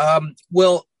description?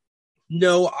 Well,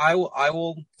 no, I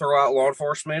will throw out law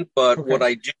enforcement, but what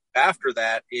I do after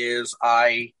that is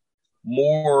I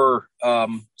more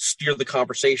steer the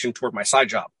conversation toward my side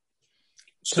job.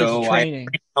 So I have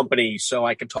a company, so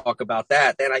I can talk about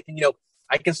that. Then I can,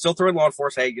 I can still throw in law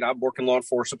enforcement. Hey, I'm working law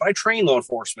enforcement, but I train law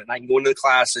enforcement. And I can go into the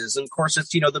classes, and of course, it's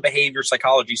the behavior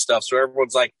psychology stuff. So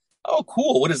everyone's like, "Oh,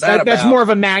 cool! What is that about?" That's more of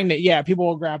a magnet. Yeah, people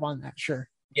will grab on that. Sure.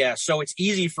 Yeah, so it's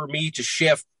easy for me to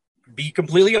shift, be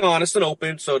completely honest and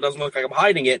open, so it doesn't look like I'm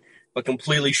hiding it, but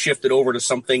completely shift it over to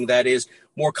something that is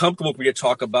more comfortable for me to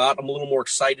talk about. I'm a little more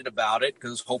excited about it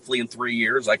because hopefully in 3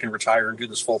 years I can retire and do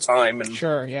this full time. And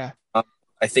sure, yeah.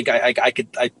 I think I could.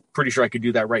 I'm pretty sure I could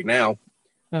do that right now.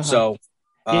 So,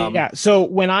 yeah. So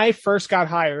when I first got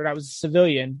hired, I was a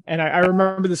civilian, and I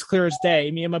remember this clear as day.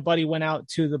 Me and my buddy went out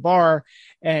to the bar,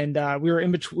 and we were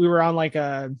in between. We were on like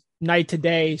a night to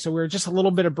day, so we were just a little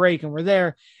bit of break, and we're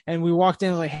there, and we walked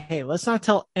in like, "Hey, let's not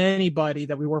tell anybody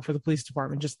that we work for the police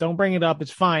department. Just don't bring it up. It's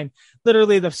fine."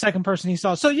 Literally, the second person he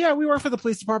saw, "So yeah, we work for the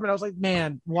police department." I was like,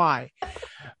 "Man, why?"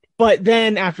 But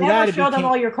then after that, show them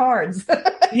all your cards.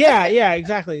 yeah,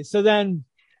 exactly. So then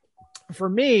for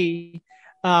me,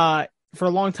 for a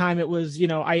long time, it was,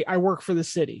 I work for the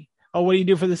city. Oh, what do you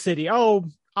do for the city? Oh,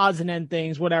 odds and end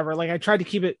things, whatever. Like I tried to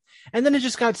keep it. And then it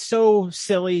just got so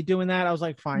silly doing that. I was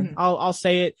like, fine, I'll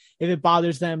say it. If it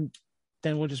bothers them,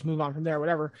 then we'll just move on from there,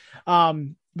 whatever. But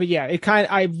yeah,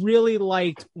 I really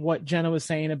liked what Jenna was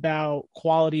saying about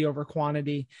quality over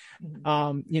quantity,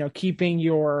 keeping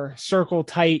your circle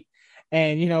tight.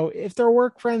 And, if they're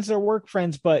work friends, they're work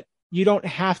friends, but you don't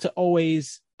have to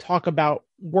always talk about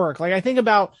work. Like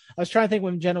I was trying to think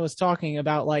when Jenna was talking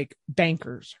about like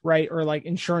bankers, right? Or like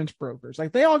insurance brokers,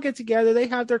 like they all get together, they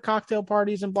have their cocktail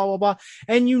parties and blah, blah, blah.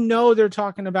 And, they're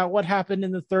talking about what happened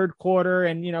in the third quarter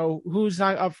and, who's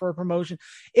not up for a promotion.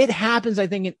 It happens, I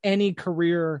think, in any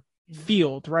career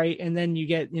field, right? And then you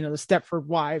get, the Stepford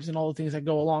Wives and all the things that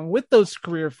go along with those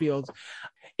career fields.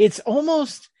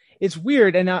 it's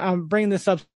weird. And I'm bringing this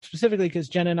up specifically because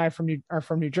Jenna and I are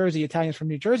from New Jersey, Italians from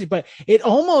New Jersey, but it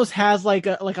almost has like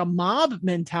a mob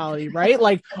mentality, right?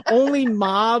 Like only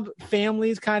mob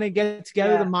families kind of get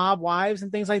together, the mob wives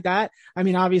and things like that. I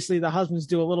mean, obviously the husbands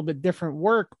do a little bit different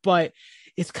work, but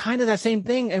it's kind of that same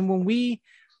thing. And when we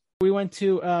went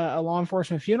to a law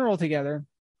enforcement funeral together,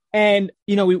 and,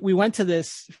 you know, we went to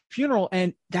this funeral,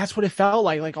 and that's what it felt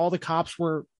like all the cops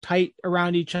were tight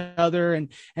around each other, and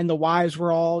the wives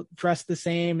were all dressed the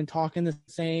same and talking the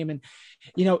same. And,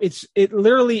 you know, it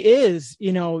literally is,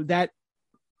 you know, that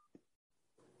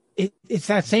it's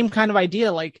that same kind of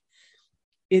idea. Like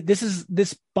this is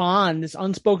this bond, this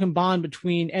unspoken bond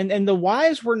between, and the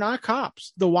wives were not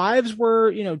cops. The wives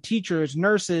were, you know, teachers,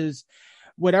 nurses,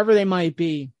 whatever they might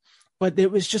be. But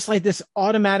it was just like this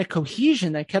automatic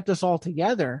cohesion that kept us all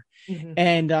together. Mm-hmm.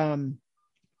 And,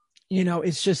 you know,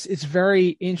 it's very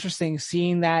interesting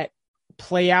seeing that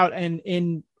play out and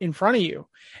in front of you.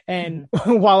 And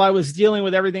while I was dealing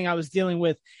with everything I was dealing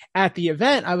with at the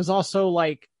event, I was also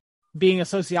like being a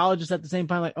sociologist at the same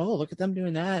time, like, oh, look at them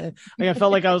doing that. Like I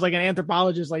felt like I was like an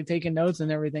anthropologist, like taking notes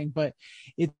and everything. But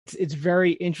it's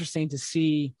very interesting to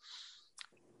see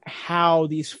how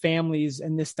these families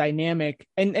and this dynamic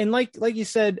and like you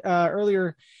said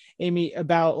earlier, Amy,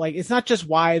 about like it's not just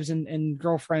wives and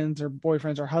girlfriends or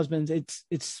boyfriends or husbands,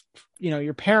 it's you know,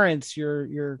 your parents,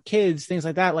 your kids, things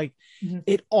like that. Like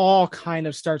it all kind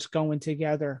of starts going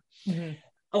together. I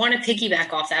want to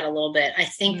piggyback off that a little bit. I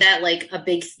think that like a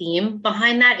big theme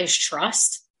behind that is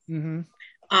trust. And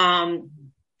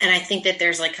I think that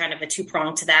there's like kind of a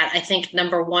two-pronged to that. I think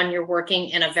number one, you're working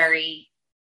in a very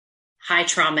high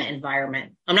trauma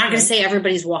environment. I'm not going to say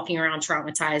everybody's walking around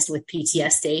traumatized with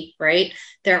PTSD, right?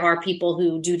 There are people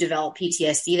who do develop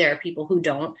PTSD. There are people who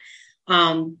don't.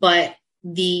 But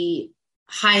the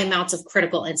high amounts of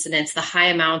critical incidents, the high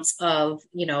amounts of,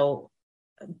 you know,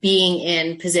 being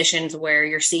in positions where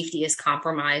your safety is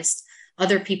compromised,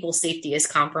 other people's safety is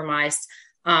compromised.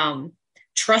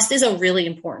 Trust is a really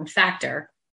important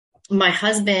factor. My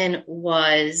husband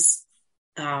was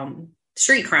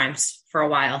street crimes for a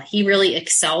while. He really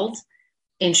excelled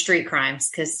in street crimes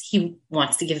because he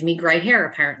wants to give me gray hair,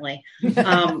 apparently.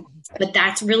 But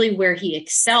that's really where he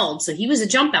excelled. So he was a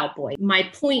jump out boy. My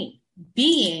point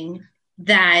being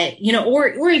that, you know,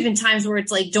 or even times where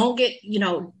it's like, don't get, you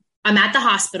know, I'm at the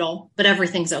hospital, but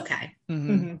everything's okay.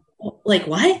 Like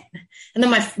what? And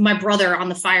then my brother on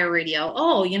the fire radio,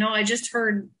 oh, you know, I just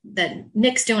heard that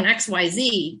Nick's doing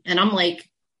XYZ. And I'm like,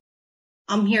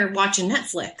 I'm here watching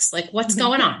Netflix. Like, what's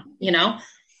going on? You know?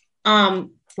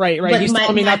 Right. He's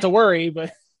telling me not to worry,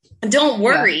 but don't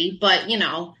worry. But, you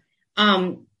know,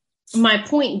 my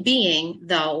point being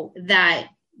though, that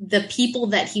the people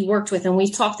that he worked with, and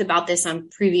we've talked about this on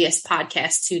previous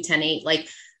podcasts too, 10-8, like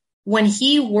when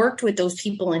he worked with those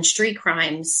people in street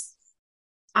crimes,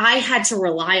 I had to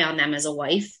rely on them as a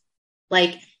wife.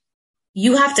 Like,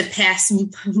 you have to pass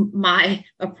my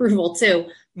approval too,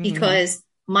 because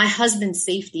my husband's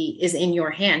safety is in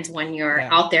your hands when you're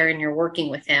out there and you're working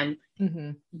with him,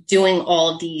 doing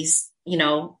all of these, you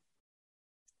know,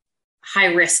 high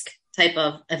risk type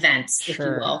of events, if you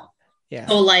will. Yeah.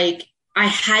 So like, I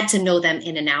had to know them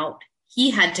in and out. He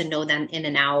had to know them in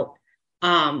and out.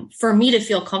 For me to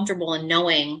feel comfortable in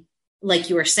knowing, like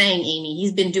you were saying, Amy,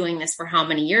 he's been doing this for how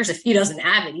many years? If he doesn't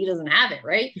have it, he doesn't have it.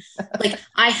 Right. Like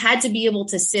I had to be able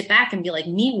to sit back and be like,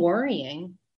 me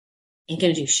worrying ain't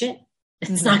going to do shit.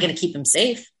 It's not going to keep him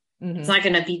safe. It's not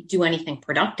going to do anything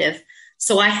productive.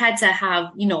 So I had to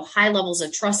have, you know, high levels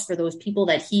of trust for those people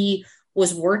that he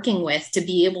was working with to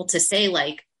be able to say,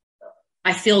 like,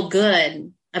 I feel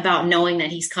good about knowing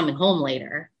that he's coming home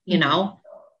later, you know?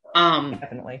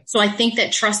 Definitely. So I think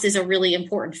that trust is a really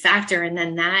important factor. And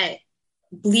then that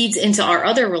bleeds into our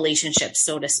other relationships,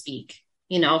 so to speak,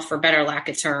 you know, for better lack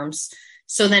of terms.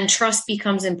 So then trust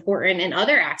becomes important in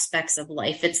other aspects of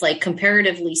life. It's like,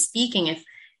 comparatively speaking,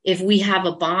 if we have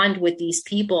a bond with these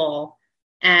people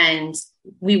and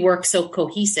we work so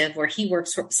cohesive, or he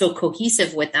works so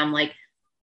cohesive with them, like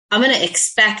I'm going to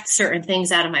expect certain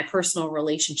things out of my personal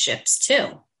relationships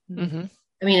too. I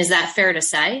mean, is that fair to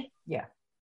say?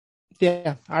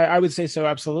 Yeah, I would say so.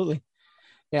 Absolutely.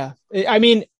 Yeah. I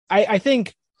mean, I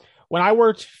think when I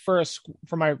worked for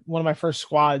one of my first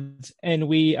squads, and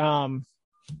we,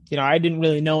 you know, I didn't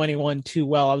really know anyone too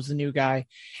well. I was the new guy.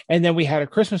 And then we had a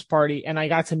Christmas party, and I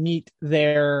got to meet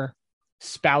their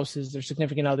spouses, their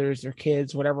significant others, their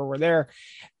kids, whatever were there.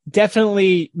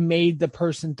 Definitely made the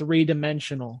person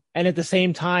three-dimensional. And at the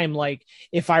same time, like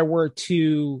if I were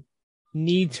to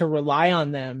need to rely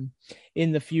on them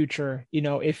in the future, you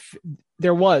know, if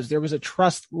there was a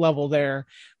trust level there,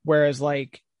 whereas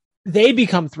like they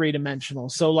become three-dimensional.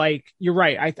 So like, you're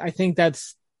right. I think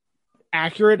that's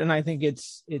accurate. And I think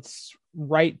it's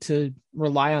right to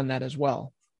rely on that as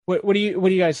well. What do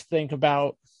you guys think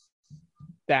about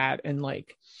that, and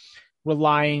like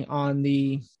relying on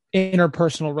the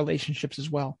interpersonal relationships as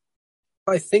well?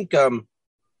 I think, I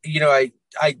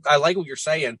like what you're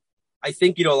saying. I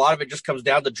think, a lot of it just comes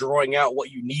down to drawing out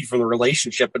what you need from the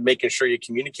relationship and making sure you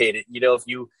communicate it. If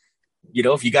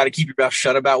you got to keep your mouth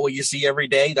shut about what you see every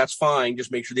day, that's fine.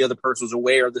 Just make sure the other person's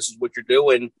aware this is what you're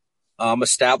doing.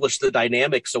 Establish the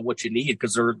dynamics of what you need,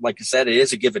 because like I said, it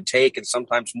is a give and take, and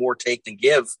sometimes more take than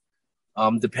give,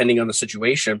 depending on the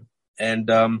situation. And,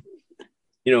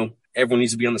 everyone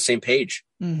needs to be on the same page.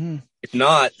 Mm-hmm. If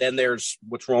not, then there's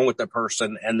what's wrong with that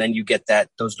person. And then you get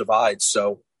those divides.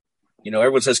 So,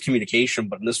 everyone says communication,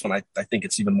 but in this one, I think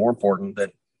it's even more important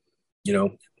that,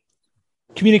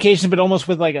 communication, but almost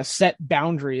with like a set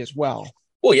boundary as well.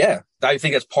 Well, yeah, I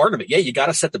think that's part of it. Yeah, you got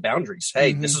to set the boundaries.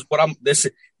 Hey, This is what this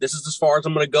is as far as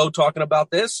I'm going to go talking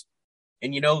about this.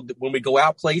 And, when we go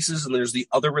out places and there's the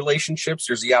other relationships,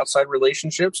 there's the outside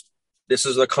relationships. This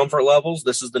is the comfort levels.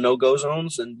 This is the no-go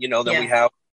zones. And,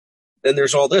 then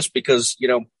there's all this, because,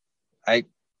 you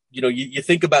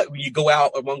think about when you go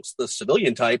out amongst the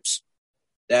civilian types,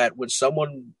 that when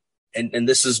someone, and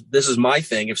this is my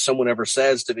thing, if someone ever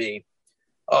says to me,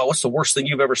 oh, what's the worst thing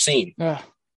you've ever seen?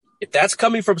 If that's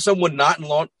coming from someone not in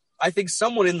law, I think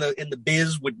someone in the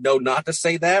biz would know not to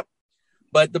say that.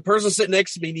 But the person sitting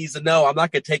next to me needs to know I'm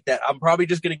not going to take that. I'm probably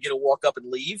just going to get a walk up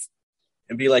and leave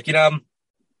and be like,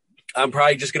 I'm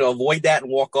probably just going to avoid that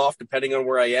and walk off depending on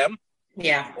where I am.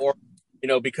 Yeah. Or,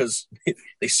 because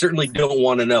they certainly don't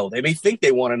want to know. They may think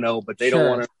they want to know, but they don't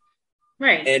want to.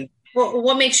 Right. And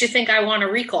what makes you think I want to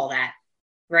recall that?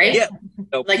 Right. Yeah.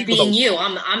 Like being you,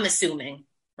 I'm assuming.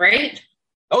 Right.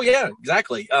 Oh yeah,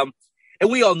 exactly. And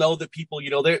we all know that people,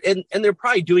 they're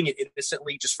probably doing it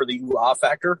innocently just for the ooh-ah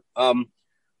factor.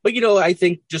 But I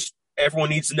think just everyone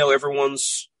needs to know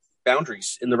everyone's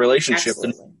boundaries in the relationship.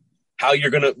 Absolutely. And how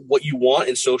you're what you want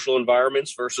in social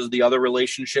environments versus the other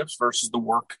relationships versus the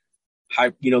work,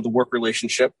 the work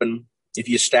relationship. And if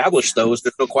you establish those,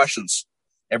 there's no questions.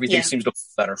 Everything seems to be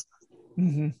better.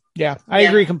 Mm-hmm. Yeah, I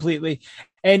agree completely.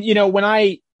 And,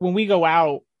 when we go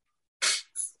out,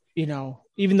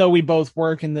 even though we both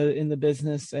work in the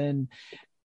business and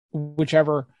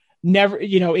whichever, never,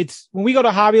 it's when we go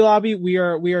to Hobby Lobby, we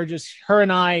are just her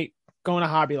and I going to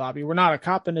Hobby Lobby. We're not a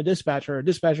cop and a dispatcher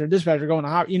going to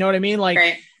Hobby. You know what I mean?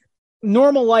 Like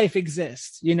normal life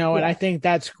exists, and I think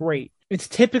that's great. It's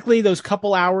typically those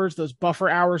couple hours, those buffer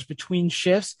hours between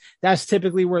shifts. That's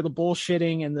typically where the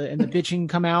bullshitting and the bitching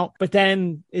come out. But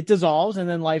then it dissolves, and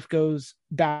then life goes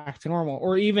back to normal.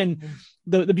 Or even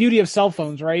the beauty of cell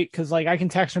phones, right? Because like I can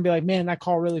text her and be like, "Man, that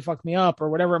call really fucked me up," or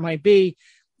whatever it might be.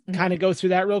 Kind of go through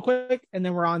that real quick, and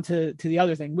then we're on to the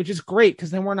other thing, which is great because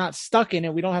then we're not stuck in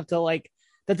it. We don't have to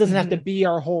that doesn't have to be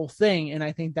our whole thing, and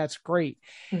I think that's great.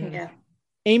 Yeah.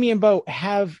 Amy and Bo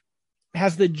has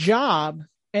the job.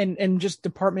 And just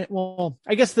department, well,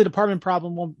 I guess the department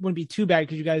problem wouldn't be too bad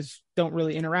because you guys don't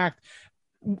really interact,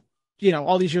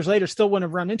 all these years later, still wouldn't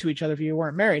have run into each other if you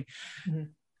weren't married. Mm-hmm.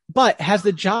 But has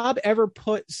the job ever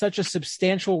put such a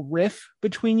substantial rift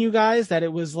between you guys that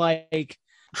it was like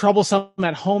troublesome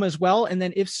at home as well? And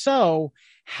then if so,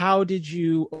 how did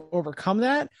you overcome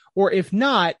that? Or if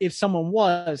not, if someone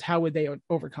was, how would they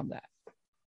overcome that?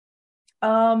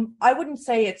 I wouldn't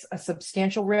say it's a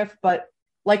substantial rift, but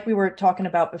like we were talking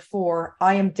about before,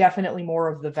 I am definitely more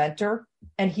of the venter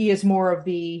and he is more of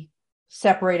the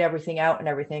separate everything out and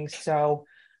everything. So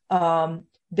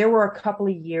there were a couple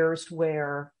of years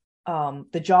where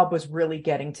the job was really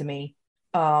getting to me.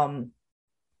 I've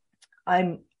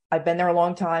been there a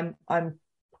long time. I'm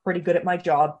pretty good at my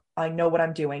job. I know what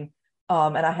I'm doing.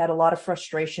 And I had a lot of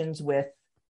frustrations with,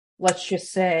 let's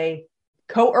just say,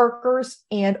 coworkers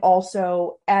and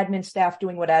also admin staff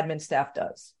doing what admin staff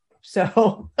does.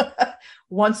 So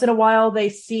once in a while they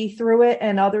see through it,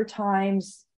 and other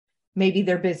times maybe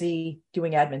they're busy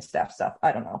doing admin staff stuff.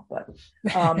 I don't know. But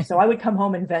so I would come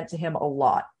home and vent to him a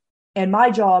lot. And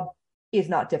my job is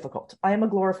not difficult. I am a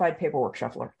glorified paperwork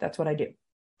shuffler. That's what I do.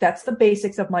 That's the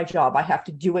basics of my job. I have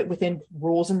to do it within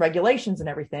rules and regulations and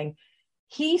everything.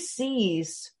 He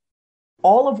sees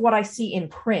all of what I see in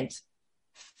print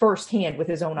firsthand with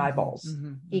his own eyeballs.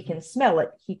 Mm-hmm. He can smell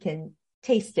it. He can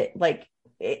taste it. Like,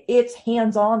 it's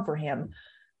hands-on for him.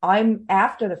 I'm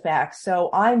after the fact. So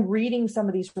I'm reading some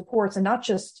of these reports, and not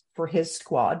just for his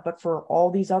squad, but for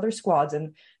all these other squads,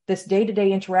 and this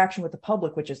day-to-day interaction with the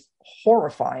public, which is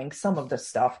horrifying. Some of this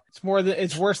stuff.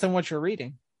 It's worse than what you're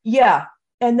reading. Yeah.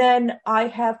 And then I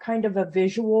have kind of a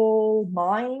visual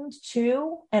mind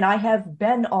too. And I have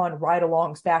been on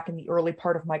ride-alongs back in the early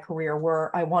part of my career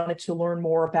where I wanted to learn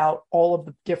more about all of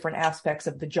the different aspects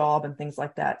of the job and things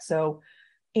like that. So,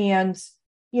 and,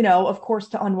 you know, of course,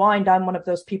 to unwind, I'm one of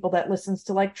those people that listens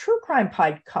to like true crime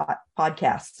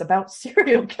podcasts about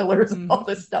serial killers and all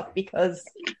this stuff because,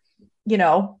 you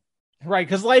know. Right,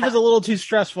 because life is a little too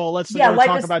stressful. Let's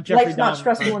talk about Jeffrey Dahmer. Life's not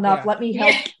stressful enough. Let me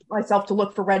help myself to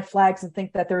look for red flags and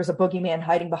think that there's a boogeyman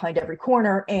hiding behind every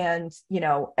corner and, you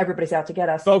know, everybody's out to get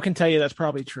us. Bo can tell you that's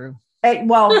probably true.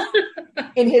 Well,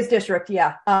 in his district,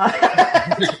 yeah.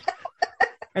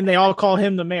 And they all call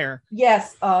him the mayor.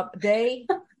 Yes, and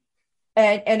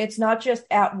it's not just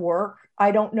at work.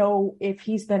 I don't know if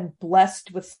he's been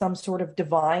blessed with some sort of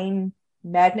divine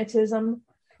magnetism,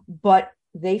 but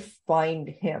they find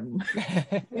him.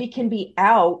 We can be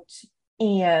out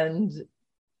and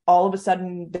all of a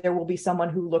sudden there will be someone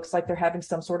who looks like they're having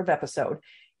some sort of episode.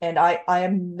 And I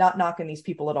am not knocking these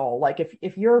people at all. Like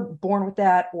if you're born with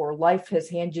that, or life has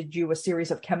handed you a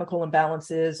series of chemical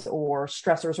imbalances or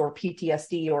stressors or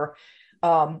PTSD, or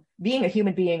being a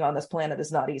human being on this planet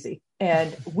is not easy.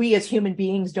 And we as human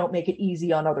beings don't make it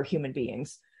easy on other human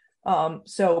beings.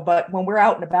 But when we're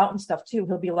out and about and stuff too,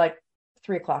 he'll be like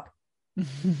 3:00.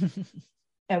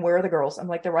 And where are the girls? I'm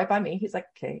like, they're right by me. He's like,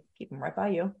 okay, keep them right by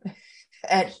you.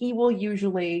 And he will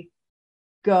usually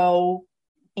go,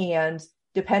 and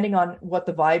depending on what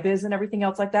the vibe is and everything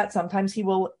else like that, sometimes he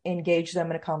will engage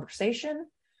them in a conversation.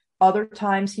 Other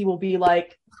times he will be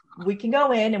like, we can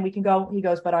go in and we can go. He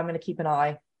goes, but I'm going to keep an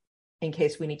eye in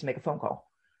case we need to make a phone call.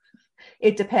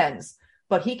 It depends,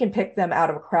 but he can pick them out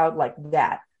of a crowd like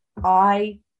that.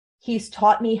 He's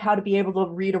taught me how to be able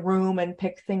to read a room and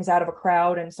pick things out of a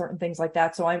crowd and certain things like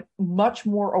that. So I'm much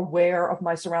more aware of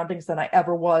my surroundings than I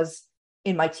ever was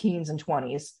in my teens and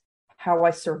 20s. How I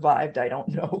survived, I don't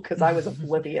know, because I was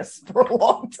oblivious for a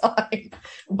long time.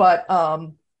 But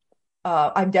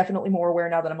I'm definitely more aware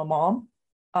now that I'm a mom.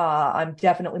 I'm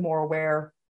definitely more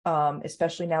aware,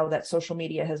 especially now that social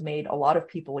media has made a lot of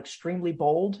people extremely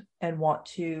bold and want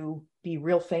to be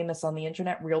real famous on the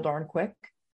internet real darn quick.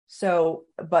 So,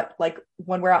 but like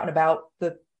when we're out and about,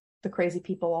 the crazy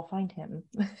people all find him.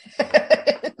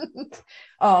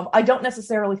 I don't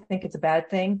necessarily think it's a bad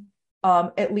thing.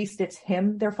 At least it's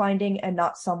him they're finding and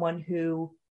not someone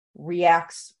who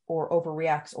reacts or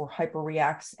overreacts or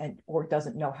hyperreacts or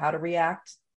doesn't know how to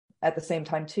react. At the same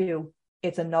time, too,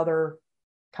 it's another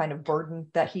kind of burden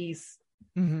that he's,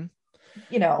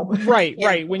 you know. Right.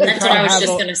 When that's what I was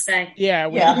just going to say. Yeah,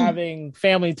 when you're having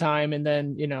family time and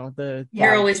then, you know,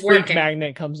 you're always working.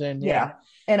 Magnet comes in. Yeah.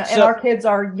 And our kids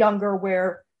are younger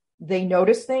where they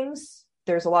notice things.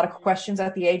 There's a lot of questions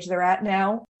at the age they're at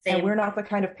now. Same. And we're not the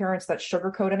kind of parents that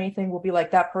sugarcoat anything. We'll be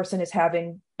like, that person is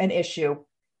having an issue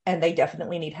and they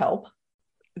definitely need help.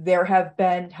 There have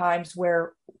been times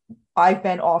where I've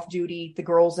been off duty. The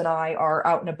girls and I are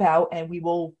out and about and we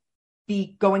will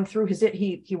be going through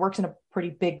he works in a pretty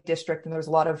big district and there's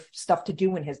a lot of stuff to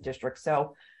do in his district.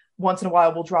 So once in a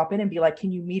while we'll drop in and be like,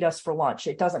 can you meet us for lunch?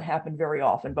 It doesn't happen very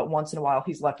often, but once in a while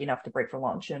he's lucky enough to break for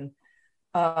lunch and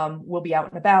we'll be out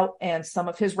and about and some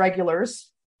of his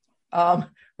regulars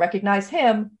recognize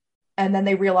him and then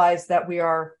they realize that we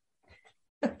are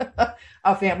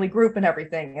a family group and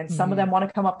everything. And some of them want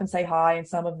to come up and say hi and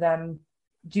some of them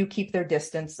do keep their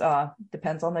distance.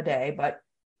 Depends on the day, but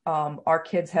our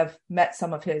kids have met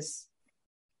some of his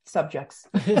subjects,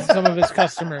 some of his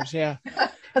customers. Yeah.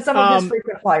 Some of his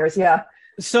frequent flyers. Yeah.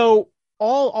 So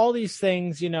all these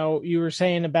things, you know, you were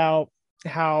saying about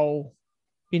how,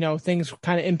 you know, things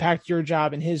kind of impact your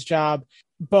job and his job.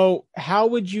 Bo, how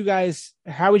would you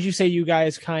say you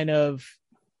guys kind of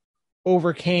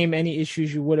overcame any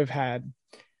issues you would have had?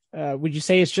 Would you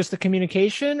say it's just the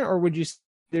communication or would you,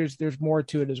 there's more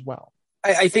to it as well?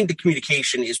 I think the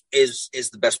communication is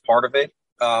the best part of it.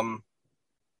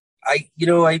 I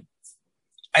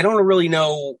don't really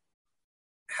know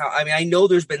how, I mean, I know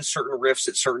there's been certain rifts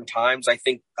at certain times. I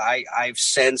think I've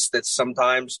sensed that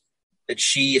sometimes that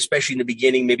she, especially in the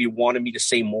beginning, maybe wanted me to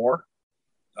say more,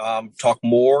 talk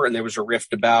more. And there was a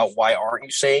rift about why aren't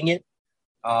you saying it?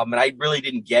 And I really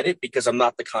didn't get it because I'm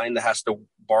not the kind that has to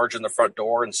barge in the front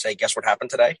door and say, guess what happened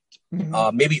today?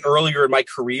 Maybe earlier in my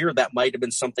career, that might have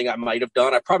been something I might have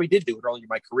done. I probably did do it earlier in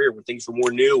my career when things were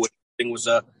more new, when everything was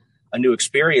a new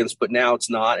experience, but now it's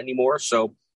not anymore.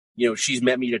 So, you know, she's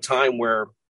met me at a time where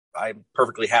I'm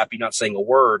perfectly happy not saying a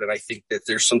word. And I think that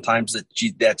there's sometimes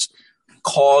that's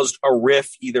caused a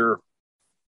rift either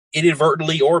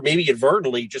inadvertently or maybe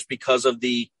advertently just because of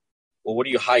what are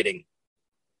you hiding?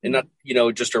 And not, you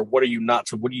know, just, or what are you not,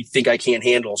 what do you think I can't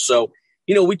handle? So,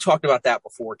 we talked about that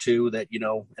before too, that,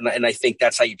 and I think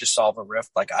that's how you just solve a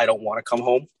rift. Like, I don't want to come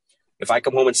home. If I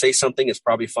come home and say something, it's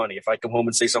probably funny. If I come home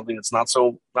and say something that's not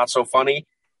so funny,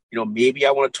 maybe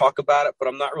I want to talk about it, but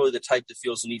I'm not really the type that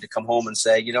feels the need to come home and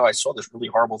say, I saw this really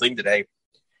horrible thing today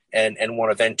and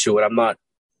want to vent to it. I'm not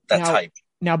that type.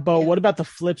 Now, Bo, what about the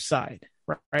flip side?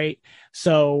 Right.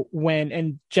 So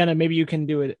and Jenna, maybe you can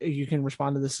do it. You can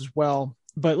respond to this as well.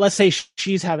 But let's say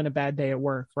she's having a bad day at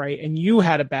work, right? And you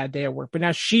had a bad day at work, but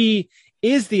now she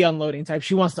is the unloading type.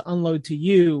 She wants to unload to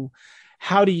you.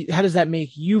 How does that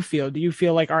make you feel? Do you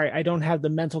feel like, all right, I don't have the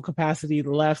mental capacity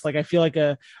left? Like, I feel like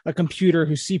a computer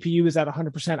whose CPU is at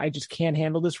 100%. I just can't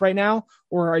handle this right now.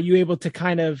 Or are you able to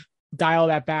kind of dial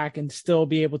that back and still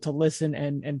be able to listen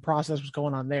and process what's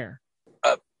going on there?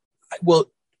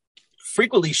 Well,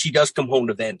 frequently she does come home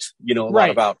to vent, a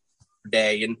lot about her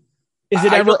day. And is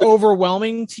it ever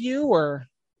overwhelming to you, or?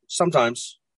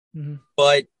 Sometimes,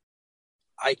 but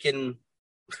I don't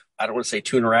want to say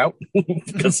tune her out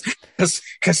because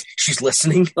she's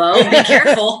listening. Bo, be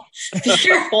careful. Be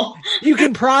careful. You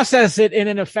can process it in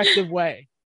an effective way.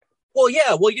 Well,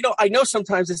 yeah. Well, I know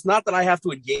sometimes it's not that I have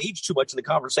to engage too much in the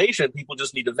conversation. People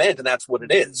just need to vent, and that's what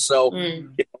it is. So,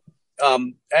 and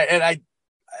I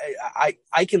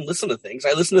can listen to things.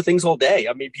 I listen to things all day.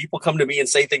 I mean, people come to me and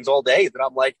say things all day that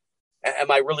I'm like,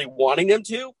 am I really wanting them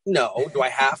to? No. Do I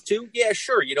have to? Yeah,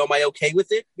 sure. Am I okay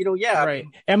with it? Yeah. Right.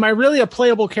 Am I really a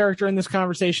playable character in this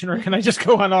conversation, or can I just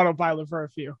go on autopilot for a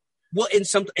few? Well, and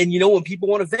when people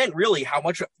want to vent, really, how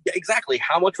much of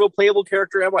a playable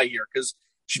character am I here? Because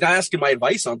she's not asking my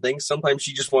advice on things. Sometimes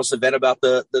she just wants to vent about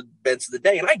the events of the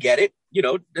day. And I get it.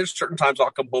 There's certain times I'll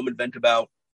come home and vent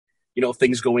about,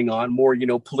 things going on, more,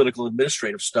 political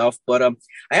administrative stuff. But I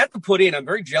have to put in, I'm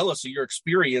very jealous of your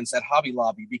experience at Hobby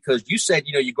Lobby, because you said,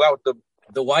 you go out with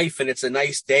the wife and it's a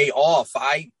nice day off.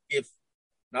 If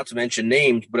not to mention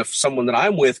names, but if someone that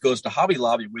I'm with goes to Hobby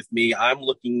Lobby with me, I'm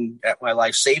looking at my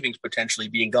life savings potentially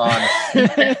being gone.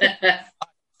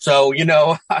 So,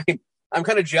 I'm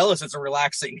kind of jealous. It's a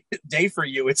relaxing day for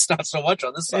you. It's not so much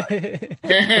on this side.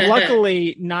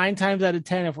 Luckily, 9 times out of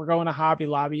 10, if we're going to Hobby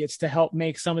Lobby, it's to help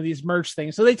make some of these merch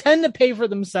things. So they tend to pay for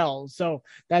themselves. So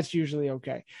that's usually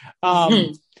okay.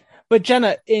 But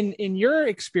Jenna, in your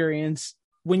experience,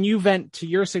 when you vent to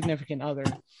your significant other,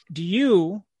 do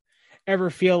you ever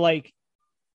feel like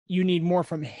you need more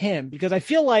from him? Because I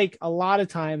feel like a lot of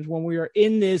times when we are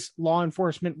in this law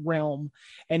enforcement realm,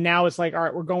 and now it's like, all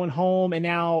right, we're going home, and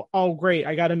now, oh, great,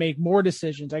 I got to make more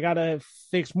decisions. I got to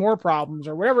fix more problems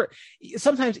or whatever.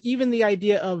 Sometimes even the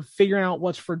idea of figuring out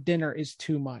what's for dinner is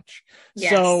too much.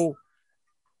 Yes. So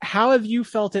how have you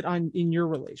felt it in your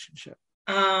relationship?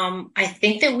 I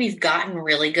think that we've gotten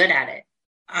really good at it.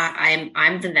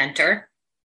 I'm the venter.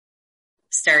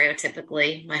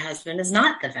 Stereotypically, my husband is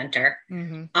not the venter.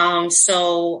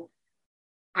 So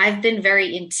I've been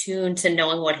very in tune to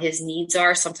knowing what his needs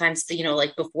are. Sometimes,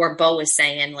 like before Bo was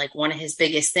saying, like one of his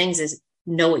biggest things is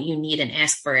know what you need and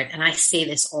ask for it. And I say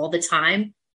this all the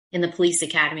time in the police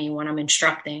academy when I'm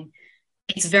instructing.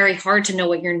 It's very hard to know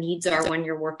what your needs are when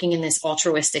you're working in this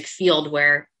altruistic field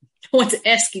where no one's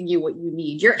asking you what you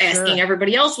need. You're asking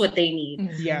everybody else what they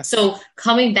need. Yes. So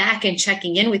coming back and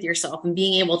checking in with yourself and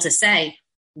being able to say,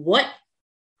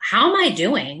 how am I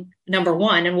doing? Number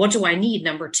one, and what do I need?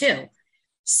 Number two.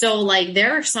 So like,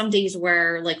 there are some days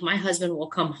where like my husband will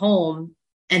come home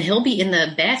and he'll be in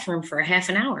the bathroom for a half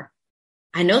an hour.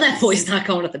 I know that boy's not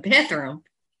going to the bathroom.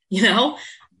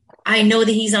 I know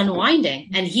that he's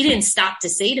unwinding, and he didn't stop to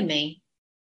say to me,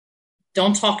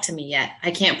 don't talk to me yet.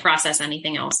 I can't process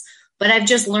anything else, but I've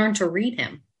just learned to read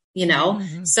him.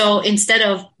 So instead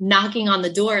of knocking on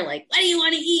the door, like, what do you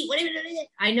want to eat?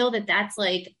 I know that's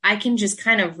like, I can just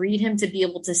kind of read him to be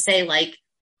able to say like,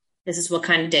 this is what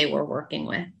kind of day we're working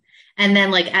with. And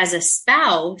then like, as a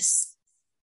spouse,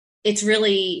 it's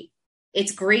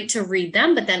great to read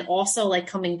them, but then also like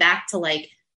coming back to like,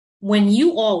 when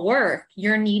you all work,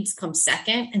 your needs come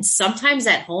second. And sometimes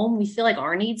at home, we feel like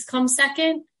our needs come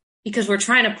second, because we're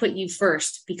trying to put you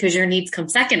first because your needs come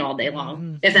second all day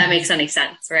long, if that makes any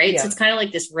sense, right? Yeah. So it's kind of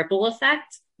like this ripple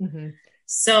effect.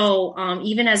 So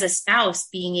even as a spouse,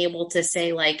 being able to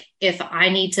say like, if I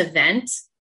need to vent,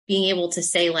 being able to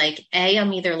say like, A,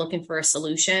 I'm either looking for a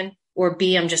solution, or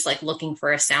B, I'm just like looking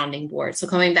for a sounding board. So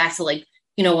coming back to like,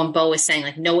 when Bo was saying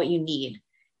like, know what you need.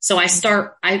 So I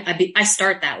start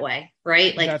that way,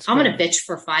 right? Like I'm going to bitch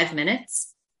for 5 minutes.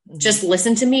 Just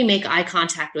listen to me, make eye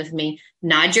contact with me,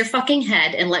 nod your fucking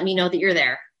head, and let me know that you're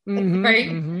there. Right.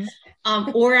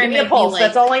 Or I might be like,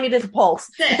 that's all I need is a pulse.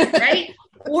 Right.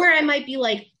 Or I might be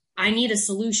like, I need a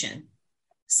solution.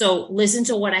 So listen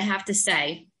to what I have to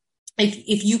say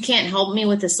if you can't help me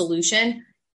with a solution,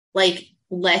 like,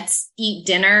 let's eat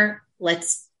dinner.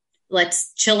 Let's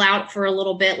chill out for a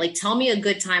little bit. Like, tell me a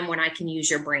good time when I can use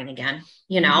your brain again,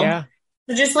 Yeah.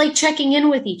 So just like checking in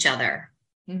with each other.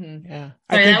 Mm-hmm. Yeah.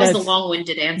 Sorry, that was the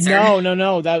long-winded answer.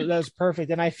 No. That was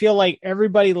perfect. And I feel like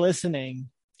everybody listening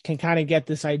can kind of get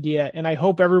this idea. And I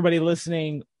hope everybody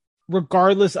listening,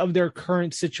 regardless of their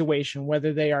current situation,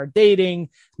 whether they are dating,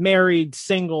 married,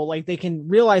 single, like they can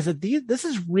realize that this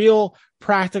is real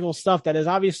practical stuff that has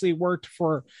obviously worked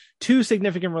for two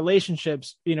significant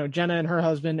relationships, Jenna and her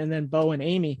husband, and then Bo and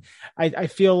Amy. I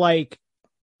feel like,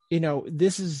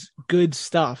 this is good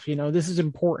stuff. This is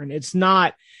important. It's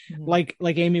not like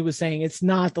Amy was saying, it's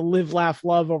not the live, laugh,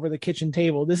 love over the kitchen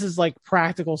table. This is like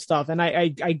practical stuff. And I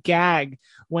gag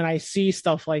when I see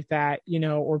stuff like that,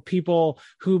 or people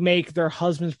who make their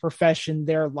husband's profession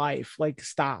their life. Like,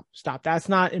 stop. That's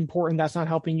not important. That's not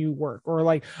helping you work. Or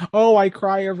like, oh, I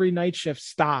cry every night shift.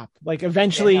 Stop. Like,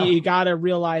 eventually you got to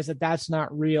realize that that's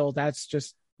not real. That's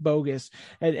just bogus.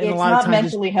 And it's a lot not of times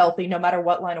mentally healthy, no matter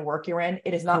what line of work you're in.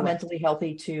 It is not mentally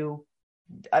healthy to,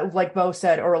 like Bo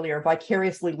said earlier,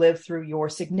 vicariously live through your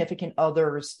significant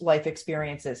other's life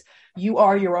experiences. You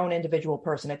are your own individual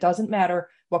person. It doesn't matter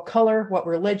what color, what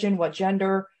religion, what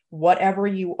gender, whatever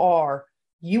you are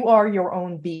your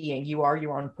own being. You are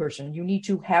your own person. You need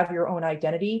to have your own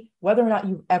identity, whether or not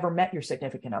you've ever met your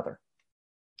significant other.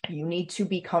 You need to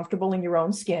be comfortable in your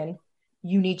own skin.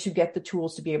 You need to get the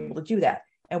tools to be able to do that.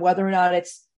 And whether or not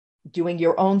it's doing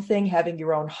your own thing, having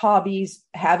your own hobbies,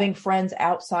 having friends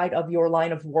outside of your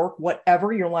line of work,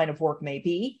 whatever your line of work may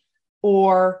be,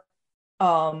 or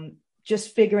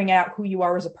just figuring out who you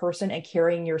are as a person and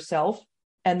carrying yourself.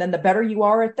 And then the better you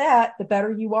are at that, the better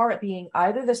you are at being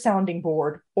either the sounding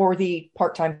board or the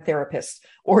part-time therapist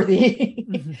or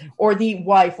the or the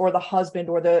wife or the husband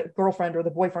or the girlfriend or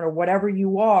the boyfriend or whatever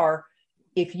you are.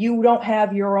 If you don't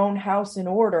have your own house in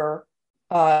order,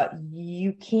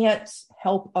 you can't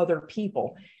help other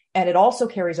people. And it also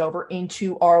carries over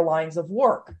into our lines of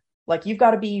work. Like, you've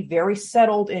got to be very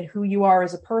settled in who you are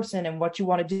as a person and what you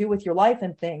want to do with your life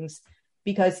and things,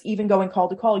 because even going call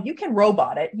to call, you can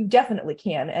robot it. You definitely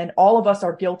can. And all of us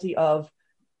are guilty of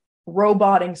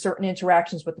roboting certain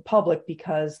interactions with the public,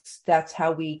 because that's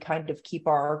how we kind of keep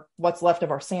what's left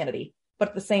of our sanity. But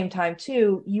at the same time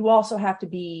too, you also have to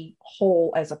be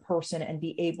whole as a person and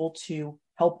be able to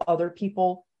help other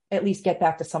people at least get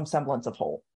back to some semblance of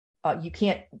whole. You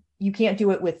can't do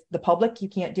it with the public. You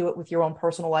can't do it with your own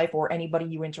personal life or anybody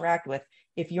you interact with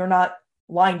if you're not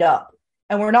lined up.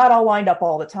 And we're not all lined up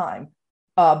all the time,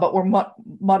 but we're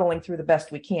muddling through the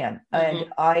best we can.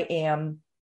 Mm-hmm. And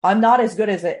I'm not as good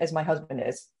as my husband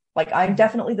is. Like, I'm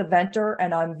definitely the venter,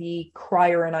 and I'm the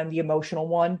crier, and I'm the emotional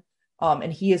one.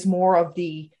 And he is more of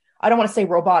I don't want to say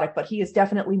robotic, but he is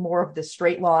definitely more of the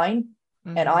straight line.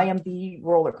 Mm-hmm. And I am the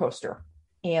roller coaster,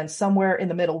 and somewhere in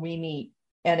the middle we meet,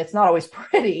 and it's not always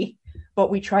pretty, but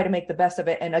we try to make the best of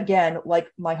it. And again, like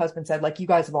my husband said, like you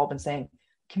guys have all been saying,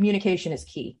 communication is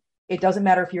key. It doesn't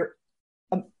matter if you're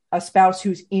a spouse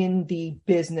who's in the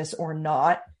business or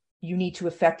not. You need to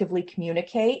effectively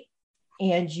communicate,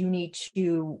 and you need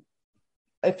to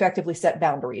effectively set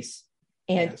boundaries,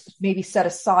 and maybe set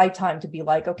aside time to be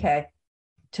like, okay,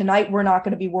 tonight we're not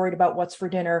going to be worried about what's for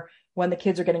dinner when the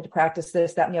kids are getting to practice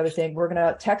this, that, and the other thing. We're going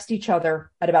to text each other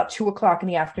at about 2:00 in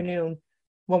the afternoon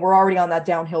when we're already on that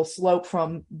downhill slope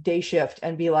from day shift,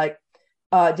 and be like,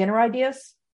 dinner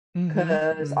ideas?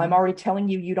 Because I'm already telling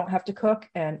you don't have to cook,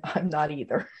 and I'm not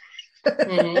either.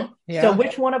 Mm-hmm. Yeah. So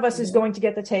which one of us is going to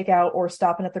get the takeout or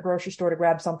stopping at the grocery store to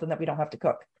grab something that we don't have to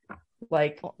cook?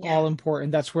 Like, all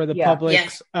important. That's where the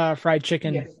Publix fried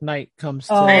chicken night comes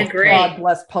to. I agree. God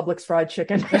bless Publix fried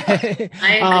chicken.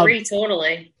 I agree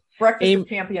totally. Breakfast of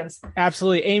champions.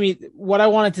 Absolutely. Amy, what I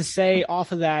wanted to say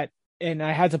off of that, and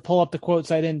I had to pull up the quote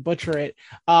so I didn't butcher it,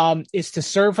 is to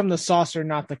serve from the saucer,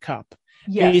 not the cup.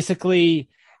 Yes. Basically,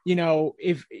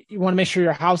 if you want to make sure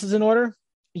your house is in order,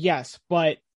 yes,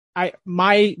 but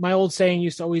my old saying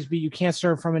used to always be, you can't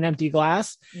serve from an empty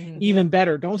glass. Mm-hmm. Even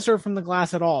better, don't serve from the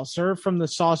glass at all. Serve from the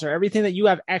saucer. Everything that you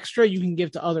have extra, you can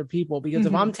give to other people, because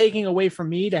if I'm taking away from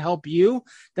me to help you,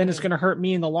 then it's going to hurt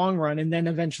me in the long run. And then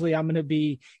eventually I'm going to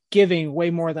be giving way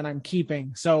more than I'm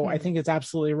keeping. So I think it's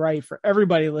absolutely right for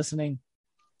everybody listening.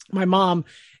 My mom,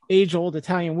 age-old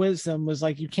Italian wisdom, was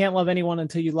like, you can't love anyone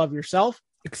until you love yourself.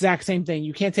 Exact same thing.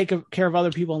 You can't take care of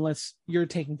other people unless you're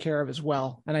taken care of as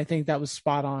well. And I think that was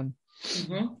spot on.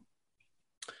 Mm-hmm.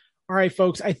 All right,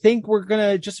 folks, I think we're going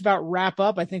to just about wrap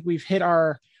up. I think we've hit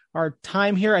our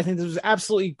time here. I think this was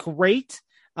absolutely great.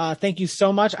 Thank you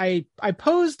so much. I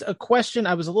posed a question.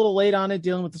 I was a little late on it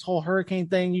dealing with this whole hurricane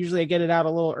thing. Usually I get it out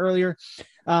a little earlier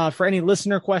for any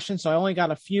listener questions. So I only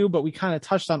got a few, but we kind of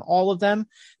touched on all of them.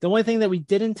 The only thing that we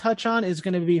didn't touch on is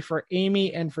going to be for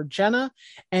Amy and for Jenna.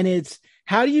 And it's,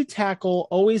 how do you tackle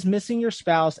always missing your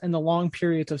spouse and the long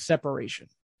periods of separation?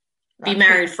 Be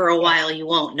married for a while. You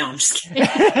won't. No, I'm just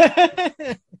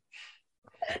kidding.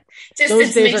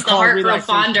 Distance makes the heart grow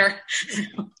fonder.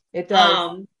 It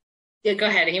does. Yeah, go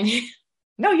ahead, Amy.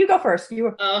 No, you go first.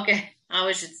 Oh, okay. I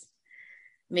was just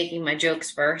making my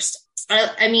jokes first.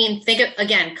 I mean, think of,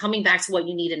 again, coming back to what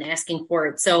you need and asking for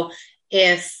it. So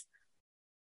if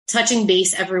touching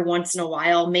base every once in a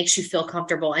while makes you feel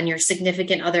comfortable and your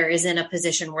significant other is in a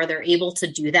position where they're able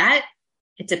to do that,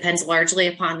 it depends largely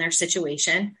upon their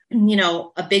situation. You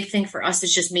know, a big thing for us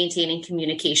is just maintaining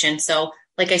communication. So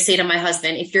like I say to my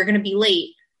husband, if you're going to be late,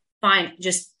 fine,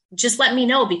 just let me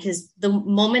know, because the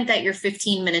moment that you're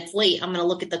 15 minutes late, I'm going to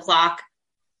look at the clock.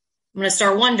 I'm going to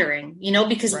start wondering, you know,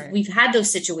 because we've had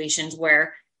those situations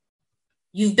where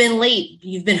you've been late,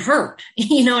 you've been hurt,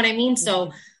 you know what I mean?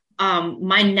 So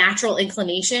my natural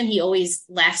inclination, he always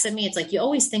laughs at me. It's like, you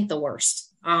always think the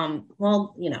worst.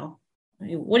 Well, you know,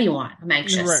 what do you want? I'm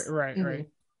anxious. Right.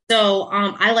 So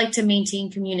I like to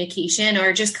maintain communication,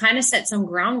 or just kind of set some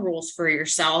ground rules for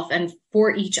yourself and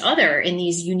for each other in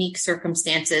these unique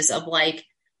circumstances of like,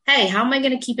 hey, how am I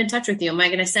going to keep in touch with you? Am I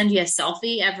going to send you a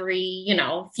selfie every, you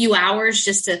know, few hours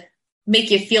just to make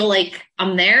you feel like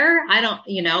I'm there? I don't,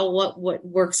 you know, what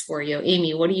works for you?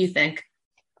 Amy, what do you think?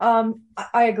 I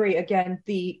agree. Again,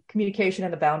 the communication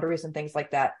and the boundaries and things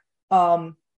like that.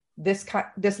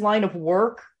 This line of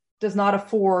work does not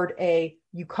afford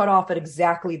you cut off at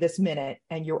exactly this minute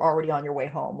and you're already on your way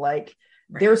home. Like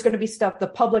there's going to be stuff, the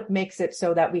public makes it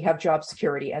so that we have job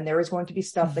security, and there is going to be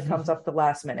stuff that comes up the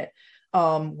last minute.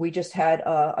 We just had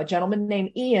a gentleman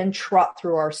named Ian trot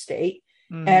through our state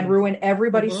and ruin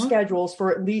everybody's schedules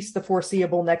for at least the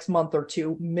foreseeable next month or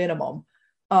two minimum.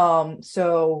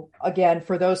 So again,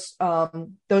 for those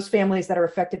families that are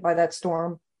affected by that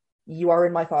storm, you are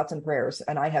in my thoughts and prayers.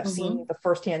 And I have seen the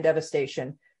firsthand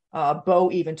devastation. Bo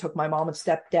even took my mom and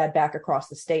stepdad back across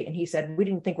the state, and he said, we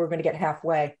didn't think we were going to get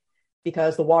halfway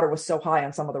because the water was so high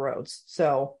on some of the roads.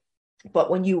 So, but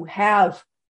when you have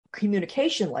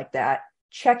communication like that,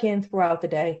 check in throughout the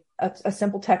day. A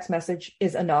simple text message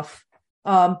is enough.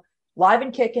 Live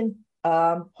and kicking,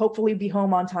 hopefully be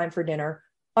home on time for dinner.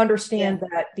 Understand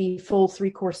that the full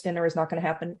 3-course dinner is not going to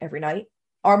happen every night.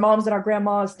 Our moms and our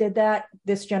grandmas did that.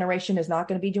 This generation is not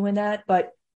going to be doing that,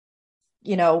 but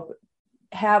you know,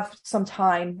 have some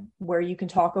time where you can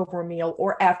talk over a meal,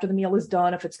 or after the meal is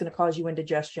done, if it's going to cause you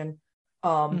indigestion.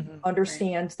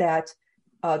 Understand that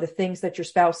the things that your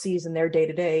spouse sees in their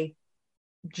day-to-day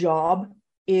job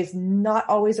is not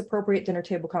always appropriate dinner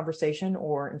table conversation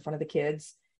or in front of the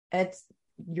kids.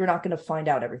 You're not going to find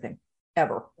out everything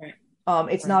ever.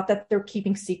 It's not that they're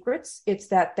keeping secrets. It's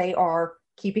that they are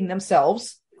keeping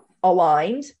themselves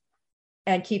aligned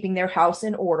and keeping their house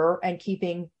in order and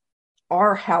keeping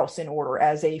our house in order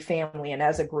as a family and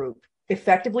as a group.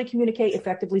 Effectively communicate,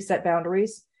 effectively set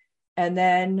boundaries. And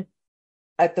then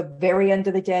at the very end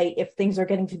of the day, if things are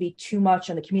getting to be too much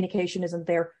and the communication isn't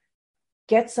there,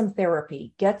 get some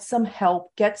therapy, get some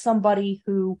help, get somebody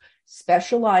who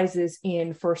specializes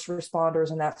in first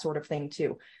responders and that sort of thing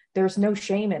too. There's no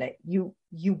shame in it. You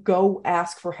go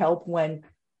ask for help when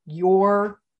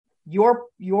your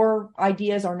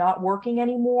ideas are not working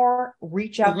anymore.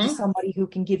 Reach out to somebody who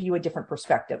can give you a different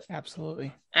perspective.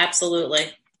 Absolutely.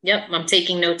 Yep. I'm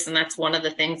taking notes, and that's one of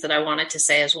the things that I wanted to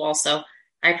say as well. So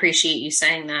I appreciate you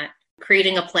saying that.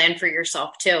 Creating a plan for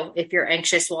yourself too. If you're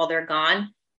anxious while they're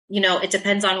gone, you know, it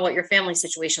depends on what your family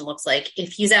situation looks like.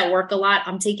 If he's at work a lot,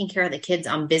 I'm taking care of the kids.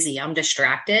 I'm busy. I'm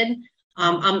distracted.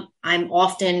 I'm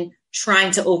often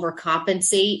trying to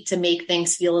overcompensate to make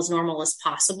things feel as normal as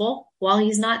possible while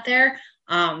he's not there.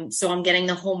 So I'm getting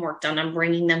the homework done. I'm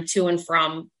bringing them to and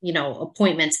from, you know,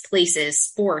 appointments, places,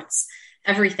 sports,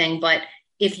 everything. But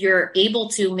if you're able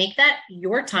to make that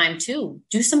your time too,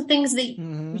 do some things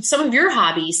that some of your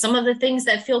hobbies, some of the things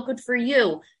that feel good for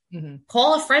you.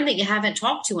 Call a friend that you haven't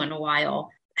talked to in a while.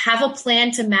 Have a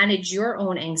plan to manage your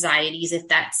own anxieties if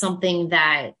that's something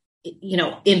that, you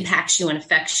know, impacts you and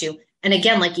affects you. And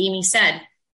again, like Amy said,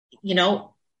 you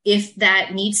know, if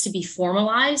that needs to be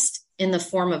formalized in the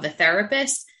form of a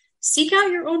therapist, seek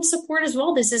out your own support as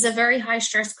well. This is a very high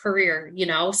stress career, you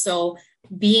know, so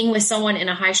being with someone in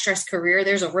a high stress career,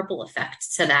 there's a ripple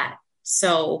effect to that.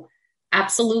 So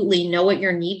absolutely know what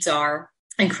your needs are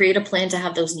and create a plan to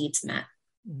have those needs met.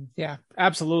 Yeah,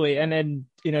 absolutely. And then,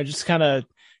 you know, just kind of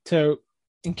to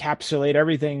encapsulate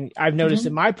everything I've noticed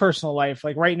in my personal life.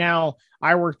 Like right now,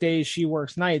 I work days, she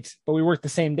works nights, but we work the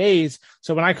same days.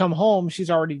 So when I come home, she's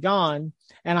already gone.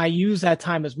 And I use that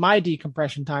time as my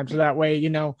decompression time. So that way,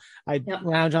 I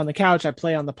lounge on the couch, I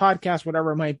play on the podcast,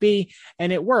 whatever it might be,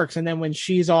 and it works. And then when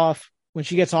she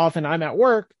gets off and I'm at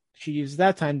work, she uses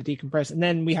that time to decompress. And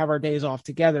then we have our days off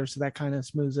together. So that kind of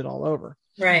smooths it all over.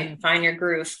 Right. Find your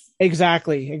groove.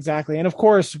 Exactly. And of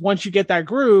course, once you get that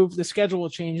groove, the schedule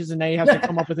changes and now you have to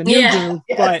come up with a new groove,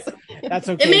 but that's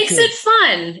okay. It makes it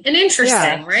fun and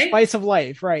interesting, right? Spice of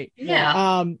life. Right. Yeah.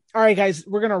 All right, guys,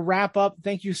 we're going to wrap up.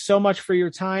 Thank you so much for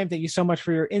your time. Thank you so much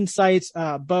for your insights.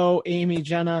 Bo, Amy,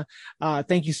 Jenna,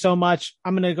 thank you so much.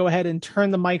 I'm going to go ahead and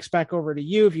turn the mics back over to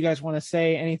you if you guys want to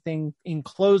say anything in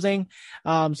closing.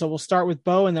 So we'll start with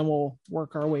Bo and then we'll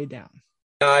work our way down.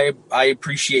 I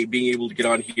appreciate being able to get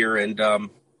on here and,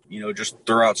 just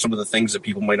throw out some of the things that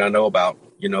people might not know about.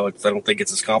 I don't think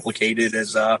it's as complicated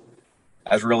as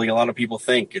really a lot of people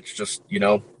think. It's just,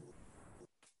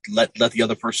 let the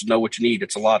other person know what you need.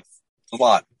 It's a lot.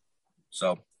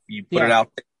 So you put it out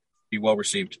there, be well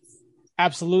received.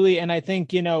 Absolutely. And I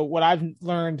think, what I've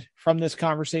learned from this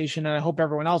conversation, and I hope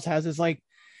everyone else has, is like,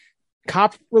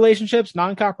 cop relationships,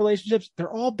 non-cop relationships,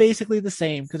 they're all basically the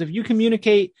same. Because if you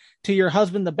communicate to your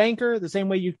husband, the banker, the same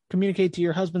way you communicate to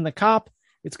your husband, the cop,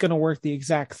 it's going to work the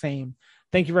exact same.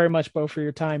 Thank you very much, Bo, for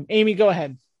your time. Amy, go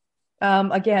ahead.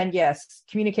 Again, yes,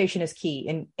 communication is key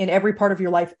in every part of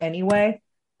your life anyway.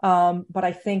 But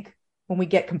I think when we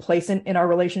get complacent in our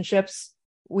relationships,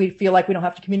 we feel like we don't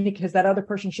have to communicate because that other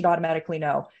person should automatically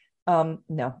know.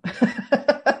 No.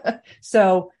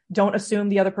 So don't assume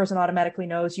the other person automatically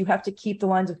knows. You have to keep the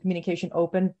lines of communication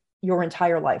open your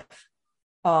entire life.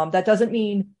 That doesn't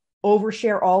mean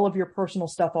overshare all of your personal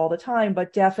stuff all the time,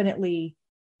 but definitely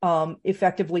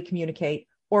effectively communicate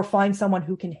or find someone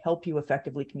who can help you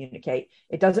effectively communicate.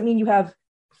 It doesn't mean you have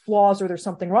flaws or there's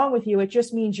something wrong with you. It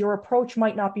just means your approach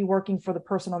might not be working for the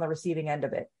person on the receiving end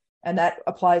of it. And that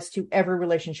applies to every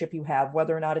relationship you have,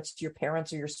 whether or not it's to your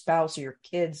parents or your spouse or your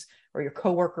kids or your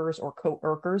coworkers or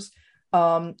co-workers.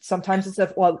 Sometimes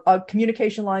it's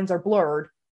communication lines are blurred,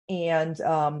 and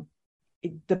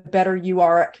the better you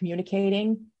are at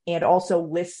communicating and also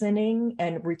listening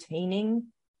and retaining,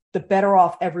 the better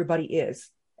off everybody is.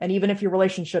 And even if your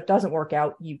relationship doesn't work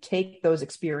out, you take those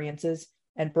experiences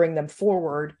and bring them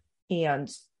forward, and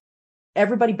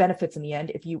everybody benefits in the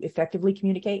end if you effectively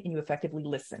communicate and you effectively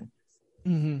listen.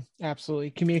 Mm-hmm.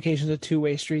 Absolutely. Communication is a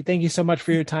two-way street. Thank you so much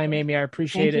for your time, Amy. I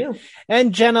appreciate it. You.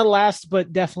 And Jenna, last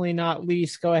but definitely not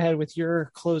least, go ahead with your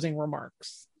closing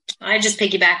remarks. I just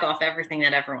piggyback off everything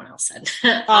that everyone else said.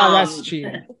 That's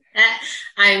cheating.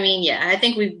 I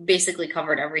think we've basically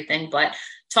covered everything, but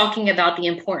talking about the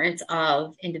importance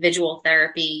of individual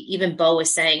therapy, even Bo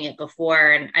was saying it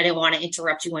before, and I didn't want to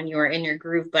interrupt you when you were in your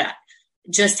groove, but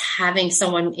just having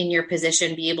someone in your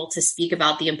position be able to speak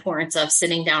about the importance of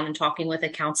sitting down and talking with a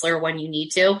counselor when you need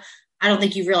to. I don't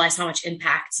think you realize how much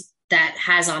impact that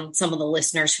has on some of the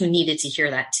listeners who needed to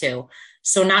hear that too.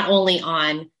 So not only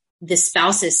on the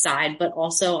spouse's side, but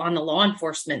also on the law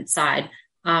enforcement side,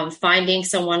 finding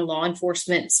someone law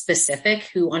enforcement specific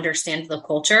who understands the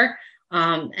culture,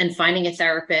 and finding a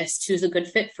therapist who's a good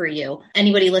fit for you.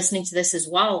 Anybody listening to this as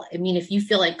well, I mean, if you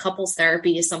feel like couples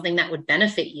therapy is something that would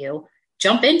benefit you,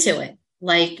 jump into it.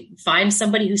 Like, find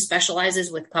somebody who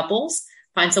specializes with couples,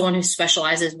 find someone who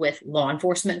specializes with law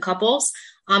enforcement couples,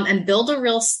 and build a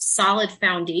real solid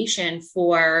foundation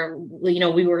for,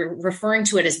 we were referring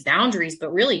to it as boundaries,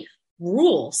 but really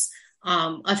rules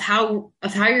of how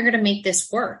you're going to make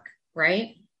this work,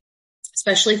 right?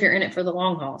 Especially if you're in it for the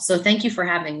long haul. So thank you for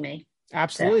having me.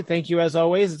 Absolutely. Thank you as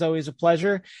always. It's always a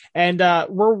pleasure. And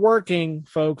we're working,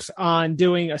 folks, on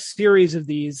doing a series of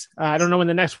these. I don't know when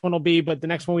the next one will be, but the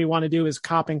next one we want to do is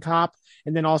Cop and Cop.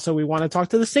 And then also we want to talk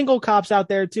to the single cops out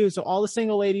there too. So all the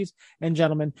single ladies and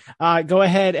gentlemen, go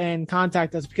ahead and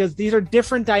contact us, because these are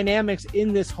different dynamics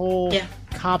in this whole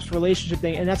cops relationship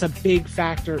thing. And that's a big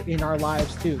factor in our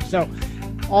lives too. So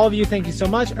all of you, thank you so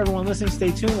much. Everyone listening,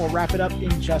 stay tuned. We'll wrap it up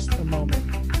in just a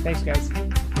moment. Thanks, guys.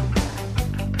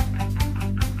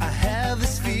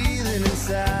 This feeling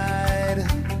inside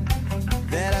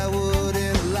that I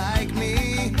wouldn't like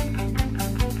me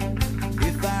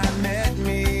if I met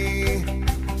me.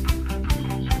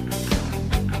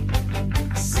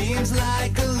 Seems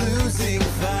like a losing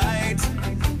fight.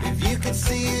 If you could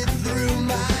see it through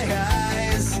my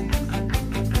eyes,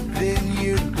 then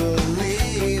you'd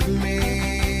believe me.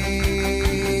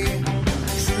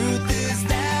 Truth is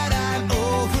that I'm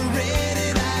over it.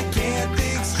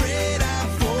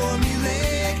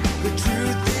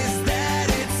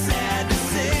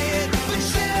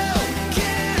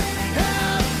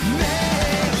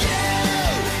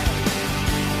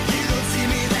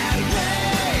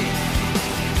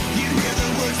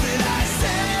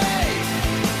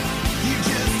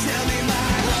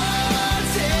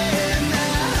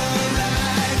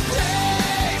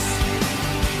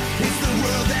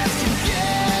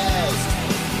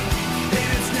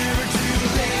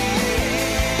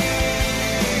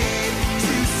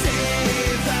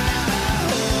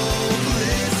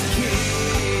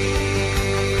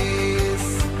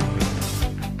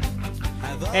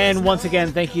 And once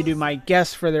again, thank you to my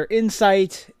guests for their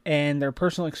insight and their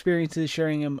personal experiences,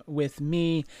 sharing them with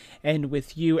me and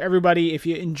with you. Everybody, if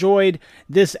you enjoyed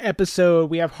this episode,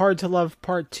 we have Hard to Love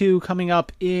Part 2 coming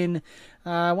up in,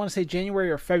 I want to say January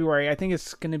or February. I think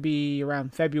it's going to be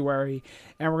around February.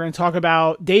 And we're going to talk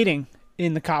about dating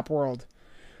in the cop world.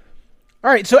 All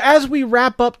right, so as we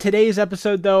wrap up today's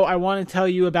episode, though, I want to tell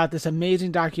you about this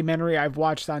amazing documentary I've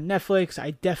watched on Netflix. I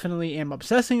definitely am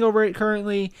obsessing over it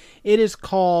currently. It is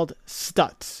called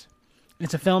Stutz.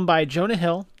 It's a film by Jonah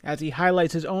Hill as he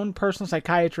highlights his own personal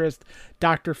psychiatrist,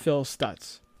 Dr. Phil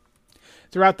Stutz.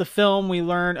 Throughout the film, we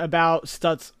learn about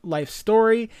Stutz's life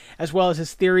story, as well as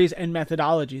his theories and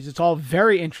methodologies. It's all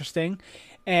very interesting,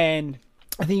 and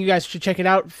I think you guys should check it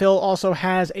out. Phil also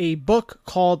has a book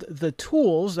called The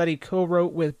Tools that he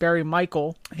co-wrote with Barry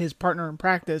Michael, his partner in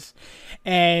practice.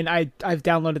 And I've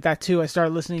downloaded that too. I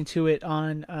started listening to it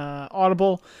on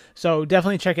Audible. So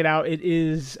definitely check it out. It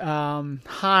is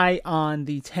high on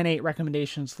the 10-8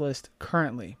 recommendations list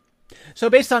currently. So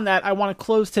based on that, I want to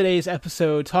close today's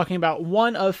episode talking about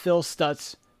one of Phil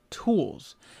Stutz's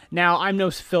tools. Now, I'm no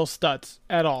Phil Stutz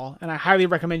at all, and I highly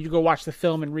recommend you go watch the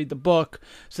film and read the book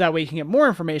so that way you can get more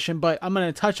information, but I'm going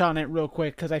to touch on it real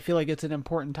quick because I feel like it's an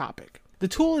important topic. The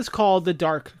tool is called the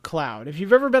dark cloud. If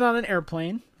you've ever been on an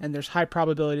airplane, and there's high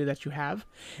probability that you have,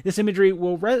 this imagery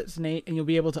will resonate and you'll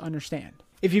be able to understand.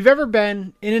 If you've ever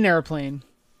been in an airplane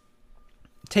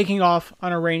taking off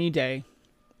on a rainy day,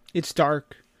 it's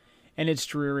dark and it's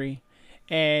dreary,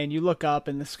 and you look up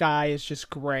and the sky is just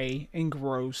gray and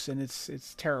gross and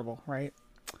it's terrible, right?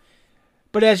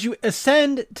 But as you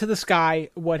ascend to the sky,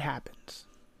 what happens?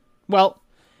 Well,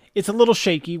 it's a little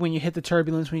shaky when you hit the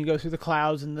turbulence, when you go through the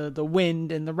clouds and the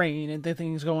wind and the rain and the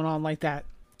things going on like that.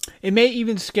 It may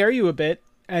even scare you a bit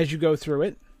as you go through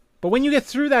it. But when you get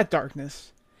through that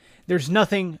darkness, there's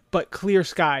nothing but clear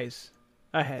skies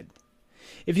ahead.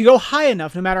 If you go high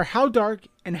enough, no matter how dark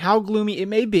and how gloomy it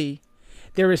may be,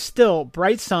 there is still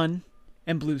bright sun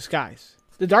and blue skies.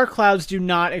 The dark clouds do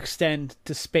not extend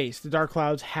to space. The dark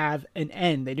clouds have an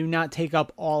end. They do not take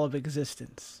up all of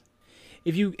existence.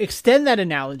 If you extend that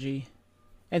analogy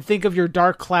and think of your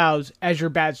dark clouds as your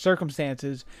bad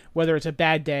circumstances, whether it's a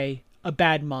bad day, a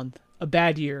bad month, a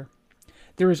bad year,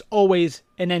 there is always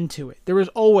an end to it. There is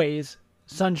always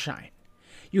sunshine.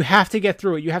 You have to get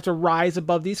through it. You have to rise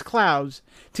above these clouds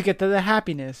to get to the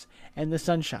happiness and the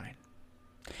sunshine.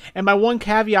 And my one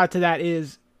caveat to that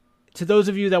is, to those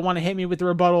of you that want to hit me with the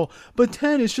rebuttal, but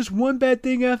 10 is just one bad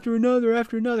thing after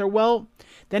another. Well,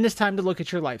 then it's time to look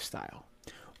at your lifestyle.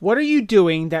 What are you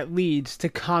doing that leads to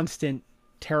constant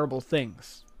terrible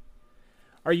things?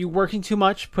 Are you working too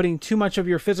much, putting too much of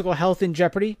your physical health in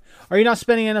jeopardy? Are you not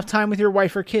spending enough time with your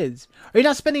wife or kids? Are you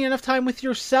not spending enough time with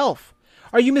yourself?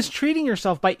 Are you mistreating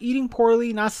yourself by eating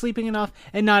poorly, not sleeping enough,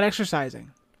 and not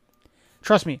exercising?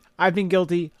 Trust me, I've been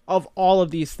guilty of all of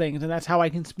these things, and that's how I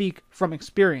can speak from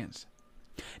experience.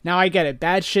 Now I get it,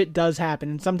 bad shit does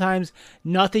happen, and sometimes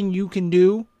nothing you can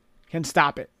do can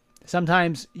stop it.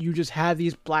 Sometimes you just have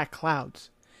these black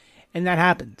clouds, and that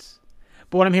happens.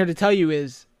 But what I'm here to tell you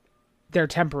is, they're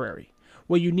temporary.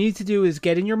 What you need to do is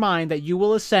get in your mind that you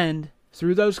will ascend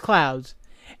through those clouds,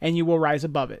 and you will rise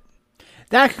above it.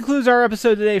 That concludes our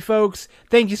episode today, folks.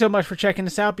 Thank you so much for checking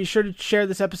us out. Be sure to share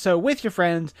this episode with your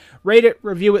friends, rate it,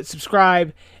 review it,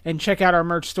 subscribe, and check out our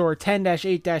merch store,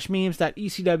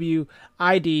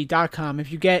 10-8-memes.ecwid.com.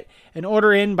 If you get an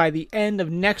order in by the end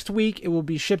of next week, it will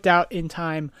be shipped out in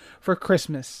time for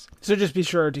Christmas. So just be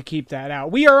sure to keep that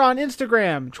out. We are on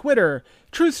Instagram, Twitter,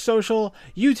 Truth Social,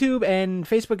 YouTube, and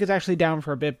Facebook is actually down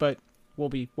for a bit, but we'll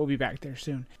be back there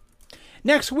soon.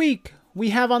 Next week,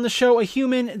 we have on the show a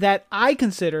human that I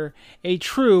consider a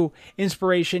true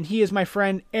inspiration. He is my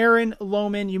friend Aaron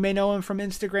Lohman. You may know him from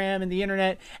Instagram and the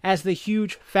internet as the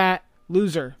Huge Fat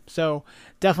Loser. So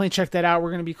definitely check that out.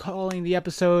 We're going to be calling the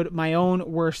episode My Own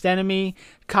Worst Enemy.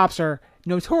 Cops are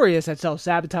notorious at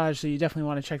self-sabotage, so you definitely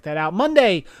want to check that out.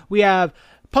 Monday, we have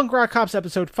Punk Rock Cops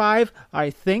episode 5, I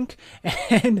think.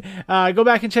 And go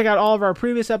back and check out all of our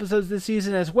previous episodes this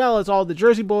season, as well as all the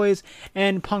Jersey Boys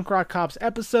and Punk Rock Cops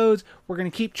episodes. We're going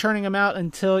to keep churning them out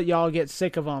until y'all get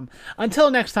sick of them.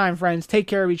 Until next time, friends, take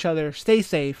care of each other, stay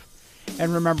safe,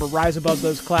 and remember, rise above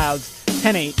those clouds.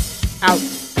 10-8,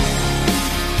 out.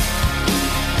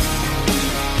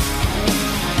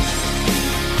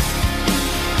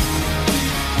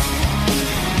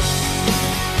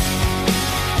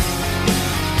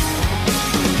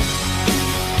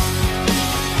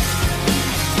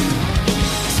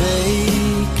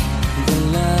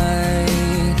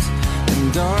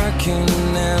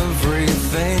 Darken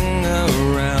everything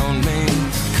around me.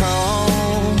 Call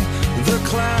the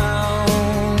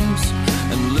cloud.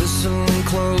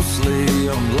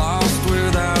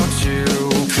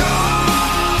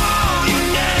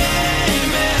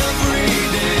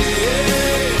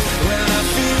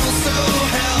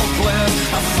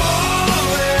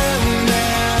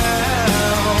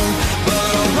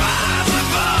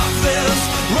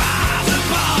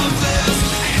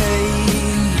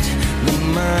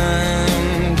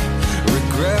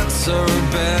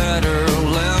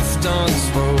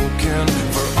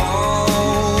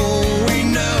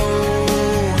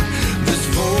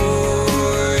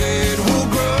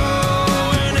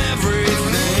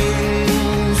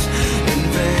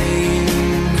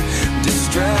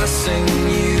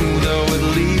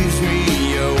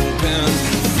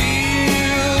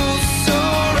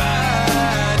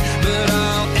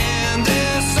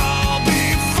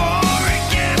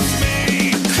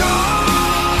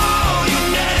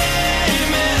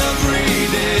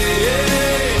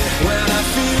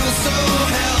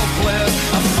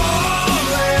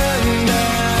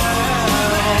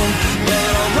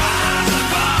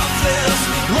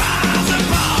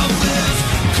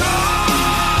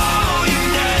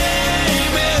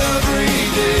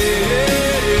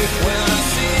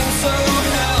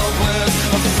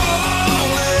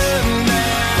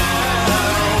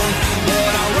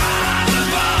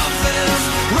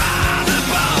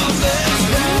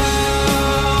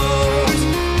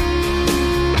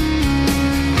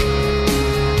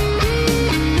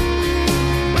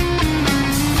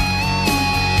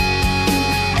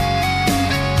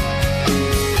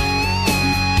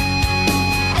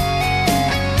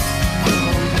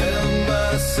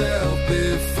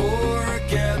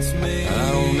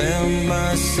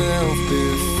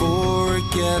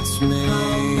 that's me.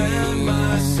 I'm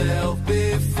myself.